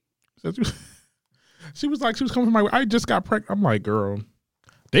big. She was coming from my. I just got pregnant. I'm like, girl,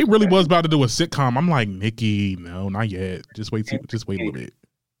 they really was about to do a sitcom. I'm like, Nicki, no, not yet. Just wait a little bit.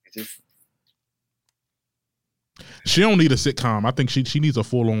 She don't need a sitcom. I think she needs a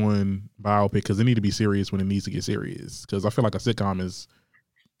full on biopic because it need to be serious when it needs to get serious. Because I feel like a sitcom is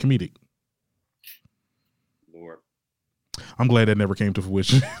comedic. Lord, I'm glad that never came to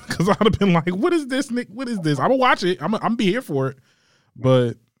fruition because I'd have been like, what is this, Nick? What is this? I'm gonna watch it. I'm be here for it.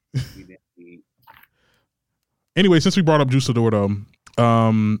 But anyway, since we brought up Juice WRLD,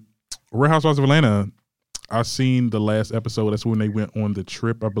 Real Housewives of Atlanta, I seen the last episode. That's when they went on the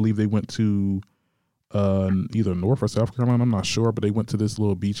trip. I believe they went to either North or South Carolina. I'm not sure, but they went to this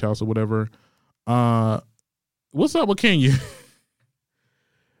little beach house or whatever. What's up with Kenya?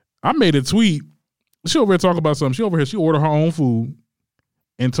 I made a tweet. She over here talking about something. She ordered her own food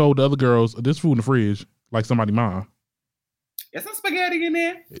and told the other girls, this food in the fridge, like somebody mine. There's some spaghetti in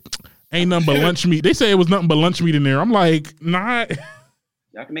there. Ain't nothing but lunch meat. They say it was nothing but lunch meat in there. I'm like, nah.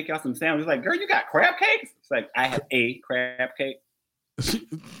 Y'all can make y'all some sandwiches. Like, girl, you got crab cakes? It's like, I have a crab cake. How you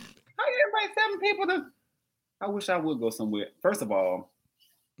invite 7 people to? I wish I would go somewhere. First of all,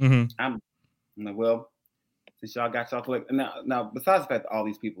 I'm like, well, since y'all got y'all collect. Now, besides the fact that all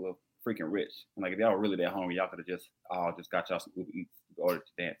these people are freaking rich, like if y'all were really that hungry, y'all could have just got y'all some Uber Eats ordered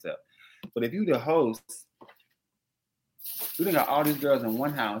to dance up. But if you the host, you done got all these girls in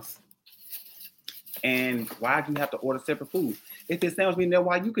one house, and why do you have to order separate food? If there's sandwich meat in there,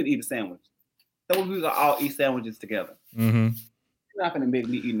 why you could eat a sandwich? So we could all eat sandwiches together. You're not gonna make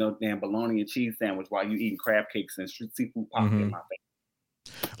me eat no damn bologna and cheese sandwich while you eating crab cakes and seafood pasta in my face.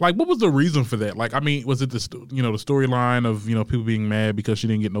 Like, what was the reason for that? Like, I mean, was it the storyline of people being mad because she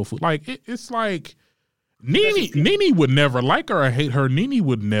didn't get no food? Like, it's like Nene would never like her or hate her. Nene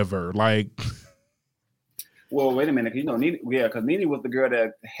would never like. Well, wait a minute. Nene, because Nene was the girl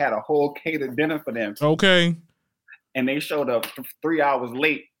that had a whole catered dinner for them. Okay. And they showed up 3 hours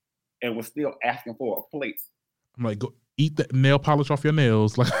late and was still asking for a plate. I'm like, go eat the nail polish off your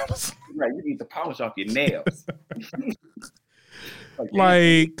nails. Like, right, you need to polish off your nails.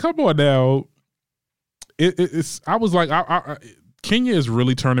 Like, come on now. It's. I was like, Kenya is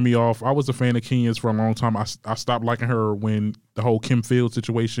really turning me off. I was a fan of Kenya's for a long time. I stopped liking her when the whole Kim Fields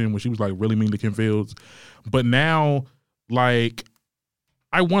situation, when she was like really mean to Kim Fields. But now, like,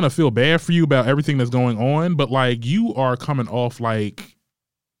 I want to feel bad for you about everything that's going on, but like, you are coming off like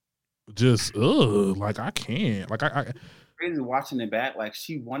just like I can't. Like I crazy watching it back. Like,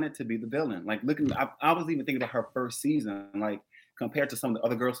 she wanted to be the villain. Like, looking, I was even thinking about her first season. Like, compared to some of the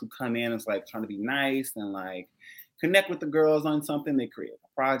other girls who come in, it's like trying to be nice and like connect with the girls on something. They create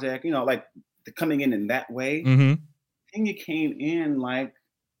a project, like coming in that way. Kenya came in like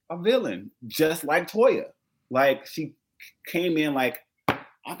a villain, just like Toya. Like, she came in like,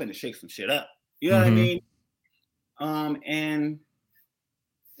 I'm gonna shake some shit up. You know what I mean? And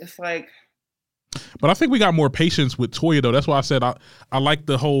it's like. But I think we got more patience with Toya though. That's why I said I like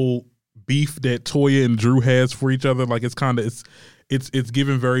the whole beef that Toya and Drew has for each other. Like, it's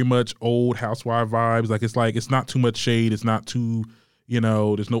given very much old housewife vibes. Like it's not too much shade. It's not too,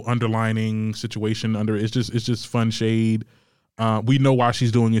 there's no underlining situation under it. It's just fun shade. We know why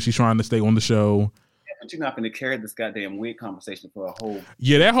she's doing it. She's trying to stay on the show. Yeah, but you're not going to carry this goddamn wig conversation for a whole.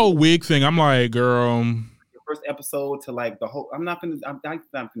 Yeah, that whole wig thing. I'm like, girl. The first episode to like the whole. I'm not going to be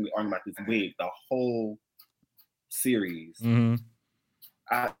arguing about this wig. The whole series.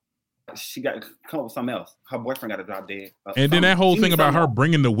 She got to come up with something else. Her boyfriend got to drop dead. And then that whole thing about her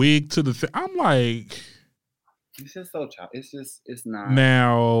bringing the wig to the I'm like, it's just so childish. It's not.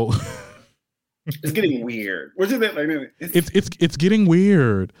 Now it's getting weird. Which is it? Like, it's getting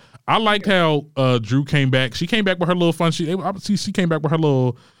weird. I liked how Drew came back. She came back with her little fun. She came back with her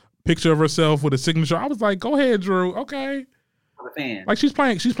little picture of herself with a signature. I was like, go ahead, Drew. Okay. Like, she's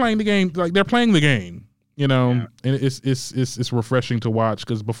playing the game. Like, they're playing the game. And it's refreshing to watch,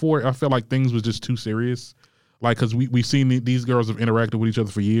 because before I felt like things was just too serious, like, because we've seen these girls have interacted with each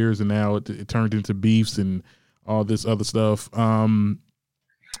other for years, and now it turned into beefs and all this other stuff. I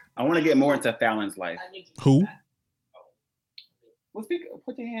want to get more into Fallon's life. Who? Well,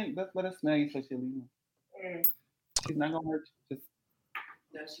 put your hand. Let us smell you so she'll leave. She's not gonna hurt you.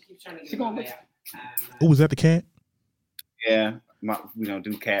 No, she keeps trying to get my way out. Oh, was that the cat? Yeah, we don't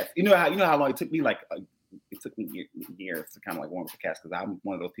do cats. You know how long it took me? Like, it took me years to kind of like warm up the cats, because I'm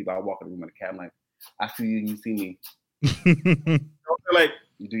one of those people. I walk in the room with a cat. I'm like, I see you and you see me. Like,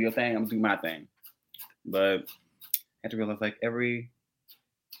 you do your thing, I'm gonna do my thing. But I had to realize, like, every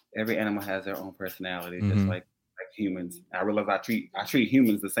animal has their own personality, just like humans. I realize I treat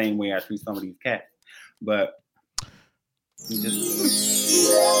humans the same way I treat some of these cats, but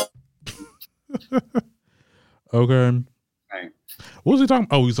Okay. Right. What was he talking?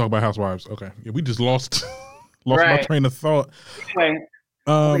 Oh, he was talking about housewives. Okay. Yeah, we just lost my train of thought. Anyway,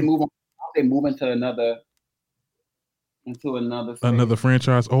 they move into another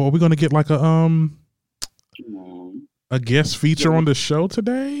franchise. Oh, are we gonna get like a guest feature on the show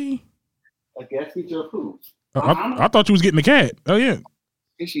today? A guest feature of who? I thought you was getting the cat. Oh yeah.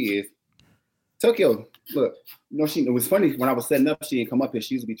 Here she is. Tokyo, look. It was funny when I was setting up, she didn't come up here.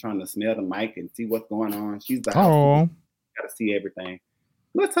 She used to be trying to smell the mic and see what's going on. She's the house. Gotta see everything.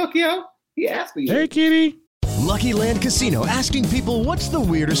 Look, Tokyo. He asked for you. Hey, kitty. Lucky Land Casino, asking people, what's the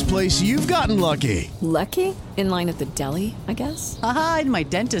weirdest place you've gotten lucky? Lucky? In line at the deli, I guess? Aha, in my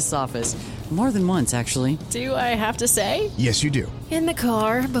dentist's office. More than once, actually. Do I have to say? Yes, you do. In the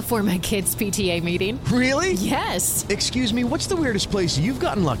car before my kids' PTA meeting. Really? Yes. Excuse me, what's the weirdest place you've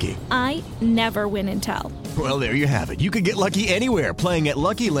gotten lucky? I never win and tell. Well, there you have it. You can get lucky anywhere, playing at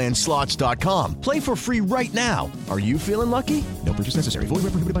LuckyLandSlots.com. Play for free right now. Are you feeling lucky? No purchase necessary. Void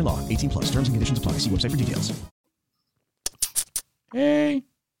where prohibited by law. 18+. Terms and conditions apply. See website for details. Hey.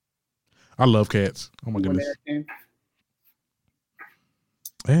 I love cats. Oh my goodness.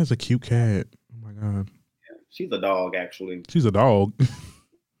 That's a cute cat. Oh my god. Yeah, she's a dog, actually. She's a dog.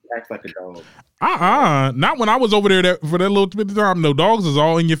 Acts like a dog. Not when I was over there for that little bit of time. No, dogs is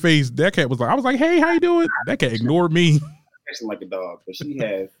all in your face. That cat was like, I was like, hey, how you doing? That cat ignored me. Acting like a dog, but she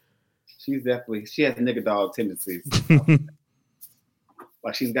has nigga dog tendencies.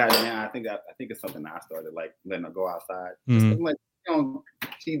 Like she's got now. I think it's something I started like letting her go outside. Mm-hmm. Like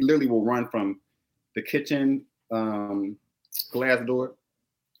she literally will run from the kitchen glass door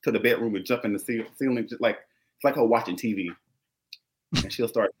to the bedroom and jump in the ceiling, just like it's like her watching TV. And she'll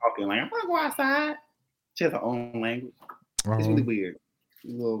start talking like, I'm gonna go outside. She has her own language. It's really weird.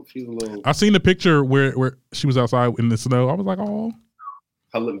 She's a little. I seen the picture where she was outside in the snow. I was like, oh.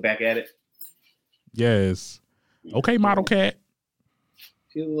 Her looking back at it. Yes. Okay, model cat.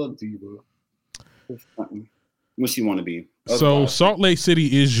 She's a little diva. What she want to be. So Salt Lake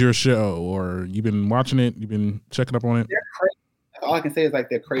City is your show, or you've been watching it? You've been checking up on it? They're crazy. All I can say is like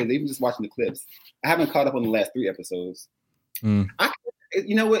they're crazy. Even just watching the clips. I haven't caught up on the last 3 episodes. You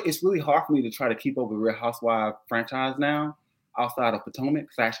know what? It's really hard for me to try to keep up with Real Housewives franchise now, outside of Potomac,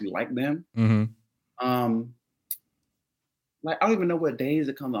 because I actually like them. Mm-hmm. Like I don't even know what days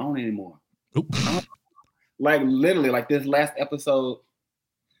it comes on anymore. Like literally, like this last episode.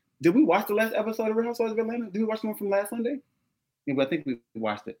 Did we watch the last episode of Real Housewives of Atlanta? Did we watch the one from last Sunday? Yeah, but I think we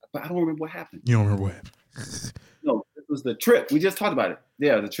watched it, but I don't remember what happened. You don't remember what happened? No, it was the trip. We just talked about it.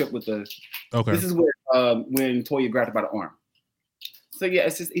 Yeah, the trip with the. Okay. This is where when Toya grabbed her by the arm. So yeah,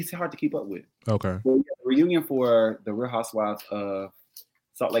 it's hard to keep up with. Okay. Well, yeah, the reunion for the Real Housewives of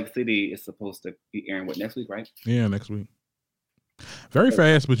Salt Lake City is supposed to be airing next week, right? Yeah, next week. Very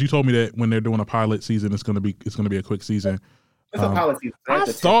fast, but you told me that when they're doing a pilot season, it's gonna be a quick season. It's a pilot season. I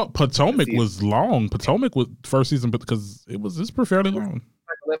thought Potomac was long. Potomac was first season, but because it's fairly long.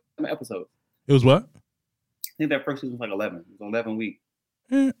 Like 11 episodes. It was what? I think that first season was like 11. It was 11 week.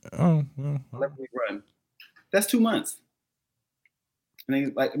 Yeah. Oh well. 11 week run. That's 2 months. And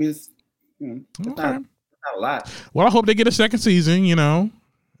then, like, I mean, it's not a lot. Well, I hope they get a second season. I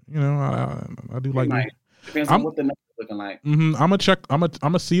do like. Depends on what the numbers looking like. I'm gonna check. I'm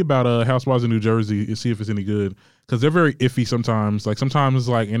gonna see about Housewives of New Jersey and see if it's any good, because they're very iffy sometimes. Like sometimes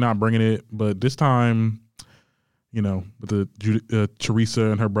like you're not bringing it, but this time, with the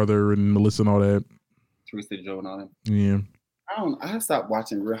Teresa and her brother and Melissa and all that. Teresa, Joe, and all that. Yeah. I stopped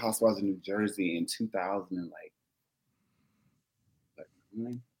watching Real Housewives of New Jersey in 2000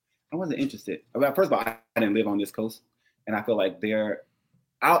 and I wasn't interested. First of all, I didn't live on this coast, and I feel like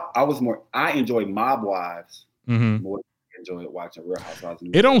I enjoy Mob Wives more than I enjoy watching Real Housewives.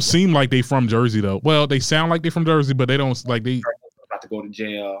 It don't seem like they from Jersey though. Well, they sound like they from Jersey, but they don't like they about to go to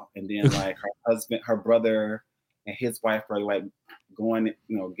jail, and then like her husband, her brother, and his wife are like going,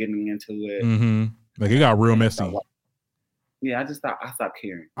 getting into it. Mm-hmm. Like it got real messy. Yeah, I stopped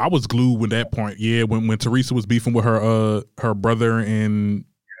caring. I was glued with that point. Yeah, when Teresa was beefing with her brother and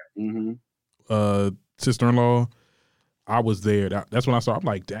sister-in-law, I was there. That's when I saw. I'm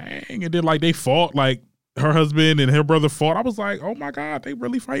like, dang! And then like they fought. Like her husband and her brother fought. I was like, oh my god, they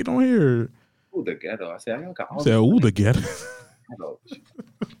really fighting on here. Ooh, the ghetto. I said, the ghetto.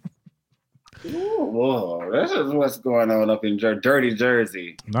 Whoa, this is what's going on up in dirty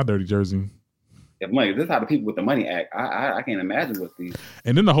Jersey. Not dirty Jersey. Yeah, money. This is how the people with the money act. I can't imagine what these.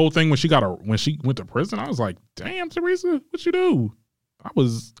 And then the whole thing when she went to prison, I was like, damn, Teresa, what you do? I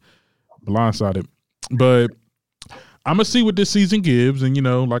was blindsided. But I'm gonna see what this season gives, and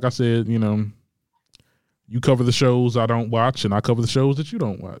like I said, you cover the shows I don't watch, and I cover the shows that you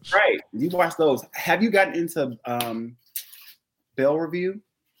don't watch. Right, you watch those. Have you gotten into Bell Review,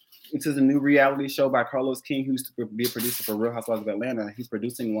 which is a new reality show by Carlos King, who used to be a producer for Real Housewives of Atlanta? He's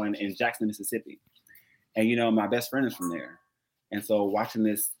producing one in Jackson, Mississippi, and my best friend is from there. And so watching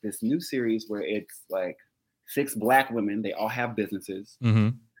this new series where it's like 6 Black women, they all have businesses. Mm-hmm.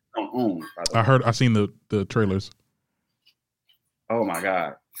 Don't own. I seen the trailers. Oh my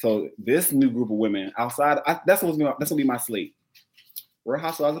God! So this new group of women outside, that's gonna be my slate. Real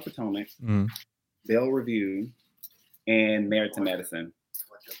Housewives of Potomac, Bell Review, and Married to Medicine.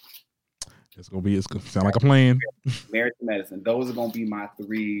 It's gonna sound like a plan. Married to Medicine. Those are gonna be my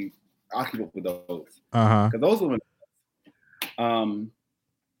 3. I'll keep up with those. Because those women.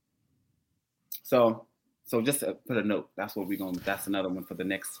 So just to put a note. That's another one for the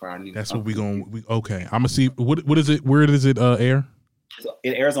next for our new. That's what okay. I'm gonna see what is it? Where does it air? So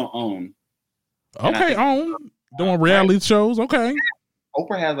it airs on OWN. Okay, OWN doing reality shows. Okay.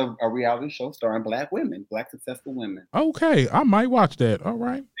 Oprah has a reality show starring Black women, Black successful women. Okay, I might watch that. All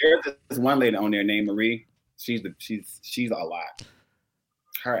right. There's this one lady on there named Marie. She's a lot.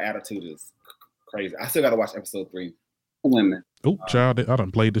 Her attitude is crazy. I still got to watch episode 3. Women. Oh, child! I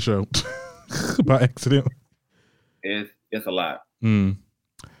done played the show by accident. It's a lot.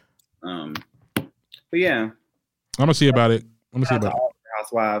 But yeah, I'm gonna see about it.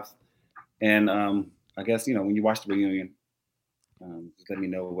 Housewives, and I guess when you watch the reunion, just let me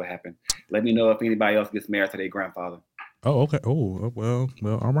know what happened. Let me know if anybody else gets married to their grandfather. Oh, okay. Oh, well,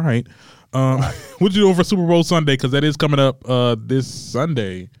 all right. What'd you do for Super Bowl Sunday? Because that is coming up this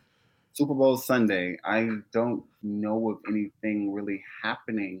Sunday. Super Bowl Sunday. I don't know of anything really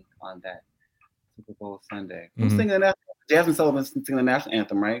happening on that Super Bowl Sunday. Who's singing the national? Jasmine Sullivan's singing the national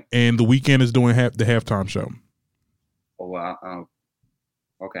anthem, right? And The Weeknd is doing the halftime show. Oh, wow.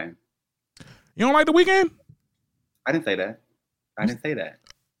 Okay. You don't like The Weeknd? I didn't say that.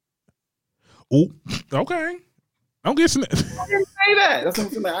 Oh, okay. I'm guessing that. I didn't say that. That's what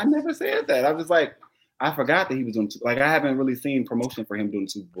I'm saying. I never said that. I was like, I forgot that he was doing. I haven't really seen promotion for him doing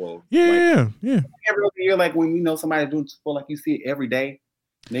Super Bowl. Yeah. Every other year, like when somebody doing Super Bowl, like you see it every day.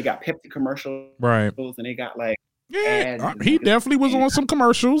 And they got Pepsi commercials, right? And they got like ads. He definitely was on some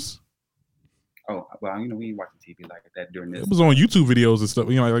commercials. Oh well, we ain't watching TV like that during this. It was on YouTube videos and stuff.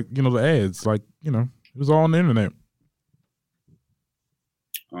 The ads, it was all on the internet.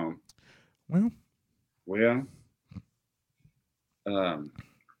 Well.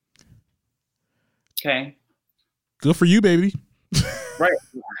 Okay. Good for you, baby. Right.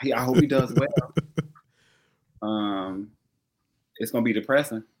 I hope he does well. It's gonna be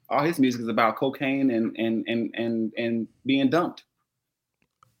depressing. All his music is about cocaine and being dumped.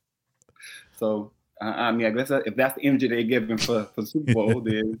 So I guess if that's the energy they're giving for Super Bowl,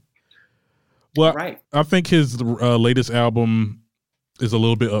 then well, right. I think his latest album is a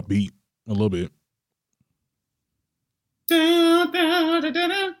little bit upbeat, a little bit.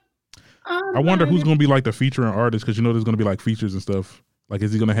 I wonder who's going to be like the featuring artist, because there's going to be like features and stuff. Like,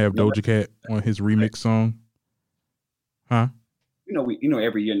 is he going to have Doja Cat on his remix song? Huh?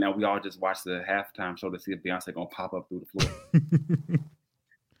 Every year now we all just watch the halftime show to see if Beyonce going to pop up through the floor.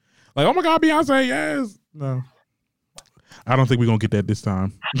 Like, oh my God, Beyonce, yes. No, I don't think we're going to get that this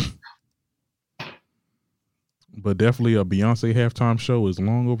time. But definitely a Beyonce halftime show is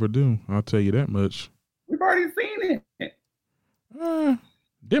long overdue. I'll tell you that much. We've already seen it.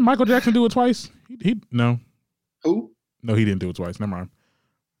 Didn't Michael Jackson do it twice? He no. Who? No, he didn't do it twice. Never mind.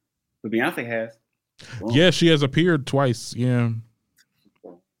 But Beyonce has. Well, yeah, she has appeared twice. Yeah.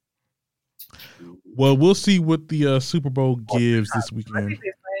 Well, we'll see what the Super Bowl gives this weekend.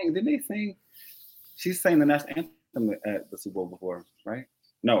 Didn't they sing? She sang the national anthem at the Super Bowl before, right?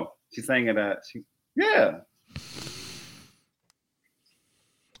 No, she sang it at. Yeah.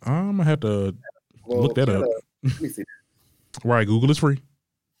 I'm gonna have to look that up. Let me see. Right, Google is free.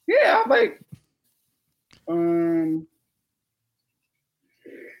 Yeah, I'm like,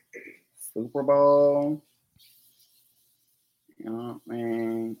 Super Bowl,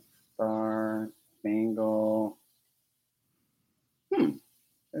 star, single.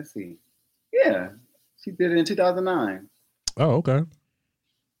 Let's see. Yeah, she did it in 2009. Oh, okay.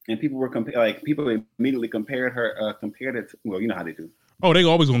 And people were people immediately compared it to, well, you know how they do. Oh, they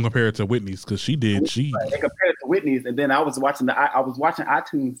always gonna compare it to Whitney's because she did. They compared it to Whitney's, and then I was watching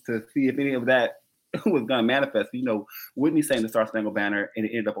iTunes to see if any of that was gonna manifest. Whitney sang the Star Spangled Banner, and it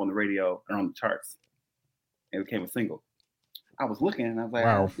ended up on the radio and on the charts. It became a single. I was looking, and I was like,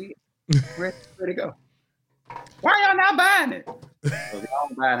 wow. Where'd it go? Why y'all not buying it? So if y'all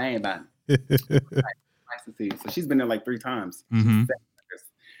don't buy it, I ain't buying it. nice to see. So she's been there like 3 times. Mm-hmm.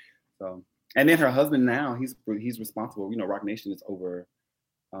 So, and then her husband now, he's responsible. You know, Rock Nation is over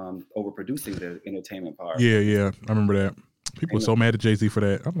producing the entertainment part. Yeah, I remember that. People were so mad at Jay-Z for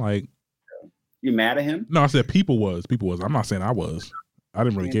that. I'm like, you mad at him? No, I said people was. I'm not saying I was. I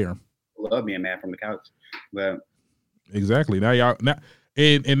didn't really care. Love being mad from the couch, but exactly now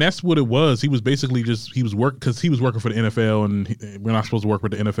and that's what it was. He was basically he was working for the NFL, and we're not supposed to work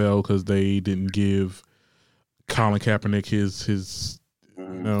with the NFL because they didn't give Colin Kaepernick his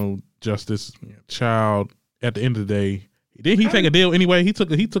justice. Child, at the end of the day, didn't he take a deal anyway? He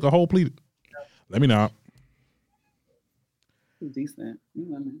took a whole plea. Let me know. Decent, you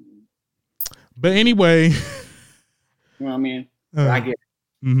know what I mean? But anyway, you know what I mean. I get it.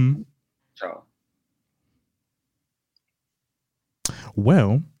 Mm-hmm. Ciao.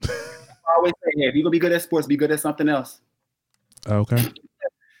 Well, I always say, if you're gonna be good at sports, be good at something else. Okay.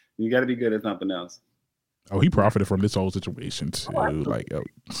 You got to be good at something else. Oh, he profited from this whole situation too.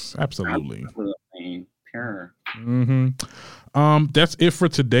 Absolutely. Sure. Mm-hmm. That's it for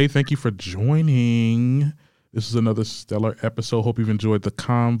today. Thank you for joining. This is another stellar episode. Hope you've enjoyed the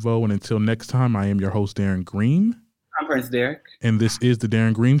convo. And until next time, I am your host, Darren Green. I'm Prince Derek. And this is the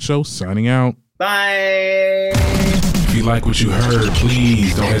Darren Green Show, signing out. Bye. If you like what you heard,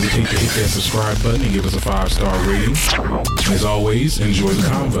 please don't hesitate to hit that subscribe button and give us a 5-star rating. As always, enjoy the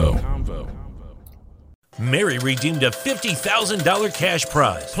convo. Mary redeemed a $50,000 cash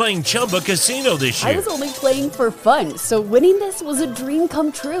prize playing Chumba Casino this year. I was only playing for fun, so winning this was a dream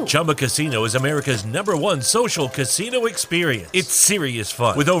come true. Chumba Casino is America's #1 social casino experience. It's serious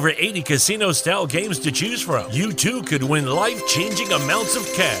fun. With over 80 casino-style games to choose from, you too could win life-changing amounts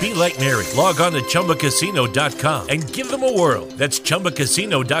of cash. Be like Mary. Log on to ChumbaCasino.com and give them a whirl. That's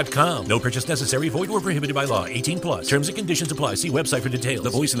ChumbaCasino.com. No purchase necessary. Void where prohibited by law. 18+. Terms and conditions apply. See website for details. The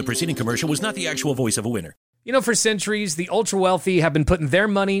voice in the preceding commercial was not the actual voice of a winner. You know, for centuries, the ultra-wealthy have been putting their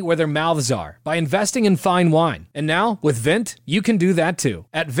money where their mouths are by investing in fine wine. And now, with Vint, you can do that too.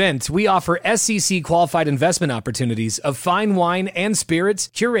 At Vint, we offer SEC-qualified investment opportunities of fine wine and spirits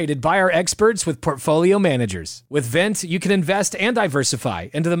curated by our experts with portfolio managers. With Vint, you can invest and diversify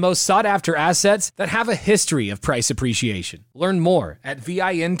into the most sought-after assets that have a history of price appreciation. Learn more at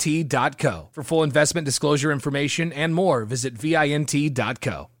vint.co. For full investment disclosure information and more, visit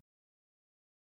vint.co.